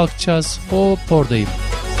 Yatacağız, kalkacağız. Hop oradayım.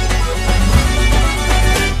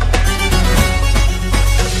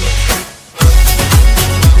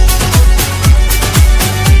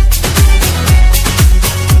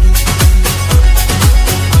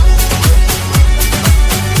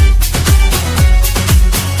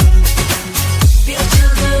 Bir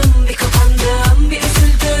açıldım, bir kapandım, bir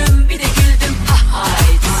üzüldüm, bir de güldüm. Ha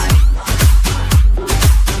hayt.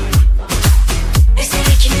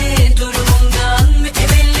 Eserikli durumumdan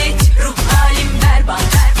mütevellit ruh halim berbat.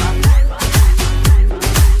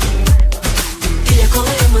 Dile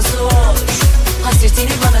kolay mı zor,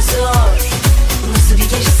 hasretini bana sor. Nasıl bir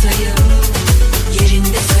geri sayım,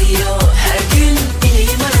 yerinde sayıyor. Her gün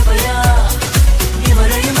bineyim arabaya, bir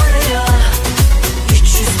varayım araya.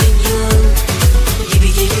 300 bin yıl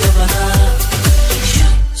gibi geliyor bana. Şu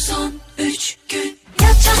son 3 gün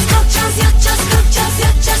yatacağız kalkacağız yatacağız kalkacağız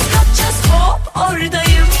yatacağız kalkacağız hop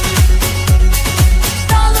oradayım.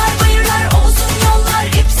 Dağlar bayırlar olsun yollar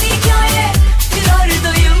hepsi hikaye bir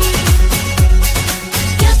aradayım.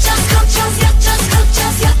 Yatacağız kalkacağız yatacağız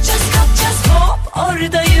kalkacağız yatacağız kalkacağız hop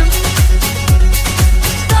oradayım.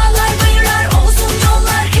 Dağlar bayırlar olsun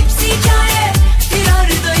yollar hepsi hikaye bir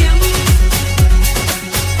aradayım.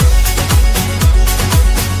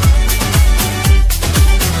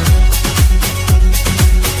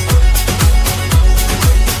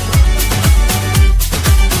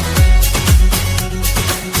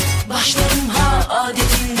 Başlarım ha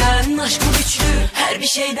adetinden aşk bu güçlü her bir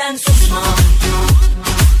şeyden susmam.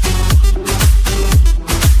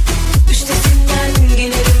 Üstesinden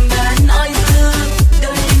gelirim ben ayrılığın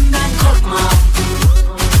dönerim ben korkmam.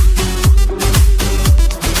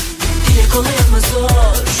 Dile kolay ama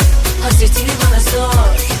zor hasretini bana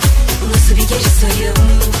sor. Nasıl bir geri sayım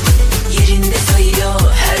yerinde sayıyor.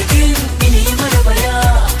 Her gün bineyim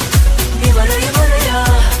arabaya bir varayım araya.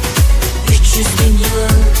 300 bin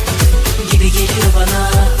yıl gibi geliyor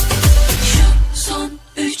bana. Şu son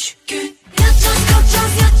 3 gün yatacağız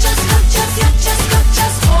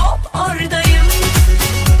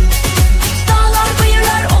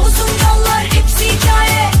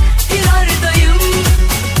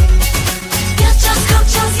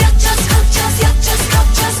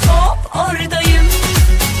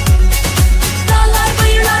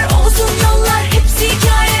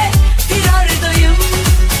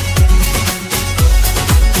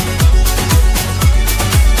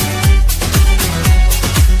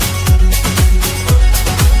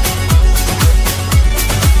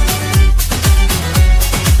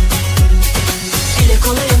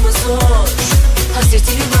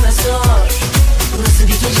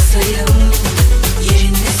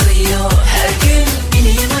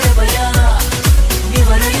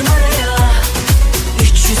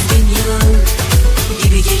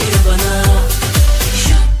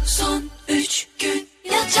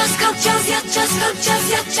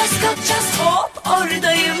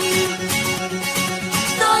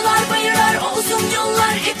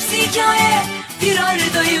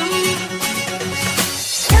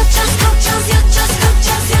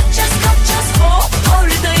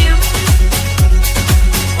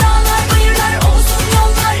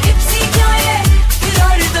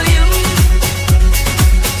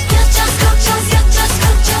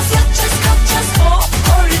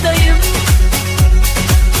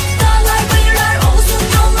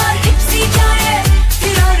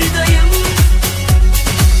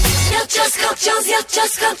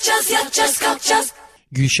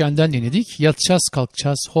Gülşen'den dinledik. Yatacağız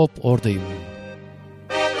kalkacağız hop oradayım.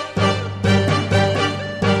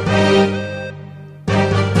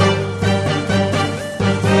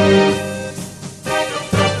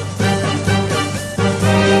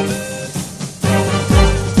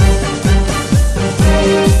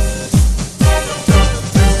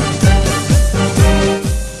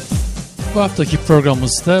 Bu haftaki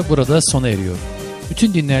programımız da burada sona eriyor.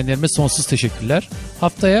 Bütün dinleyenlerime sonsuz teşekkürler.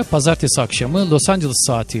 Haftaya pazartesi akşamı Los Angeles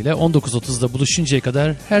saatiyle 19.30'da buluşuncaya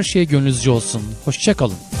kadar her şey gönlünüzce olsun. Hoşça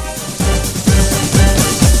kalın.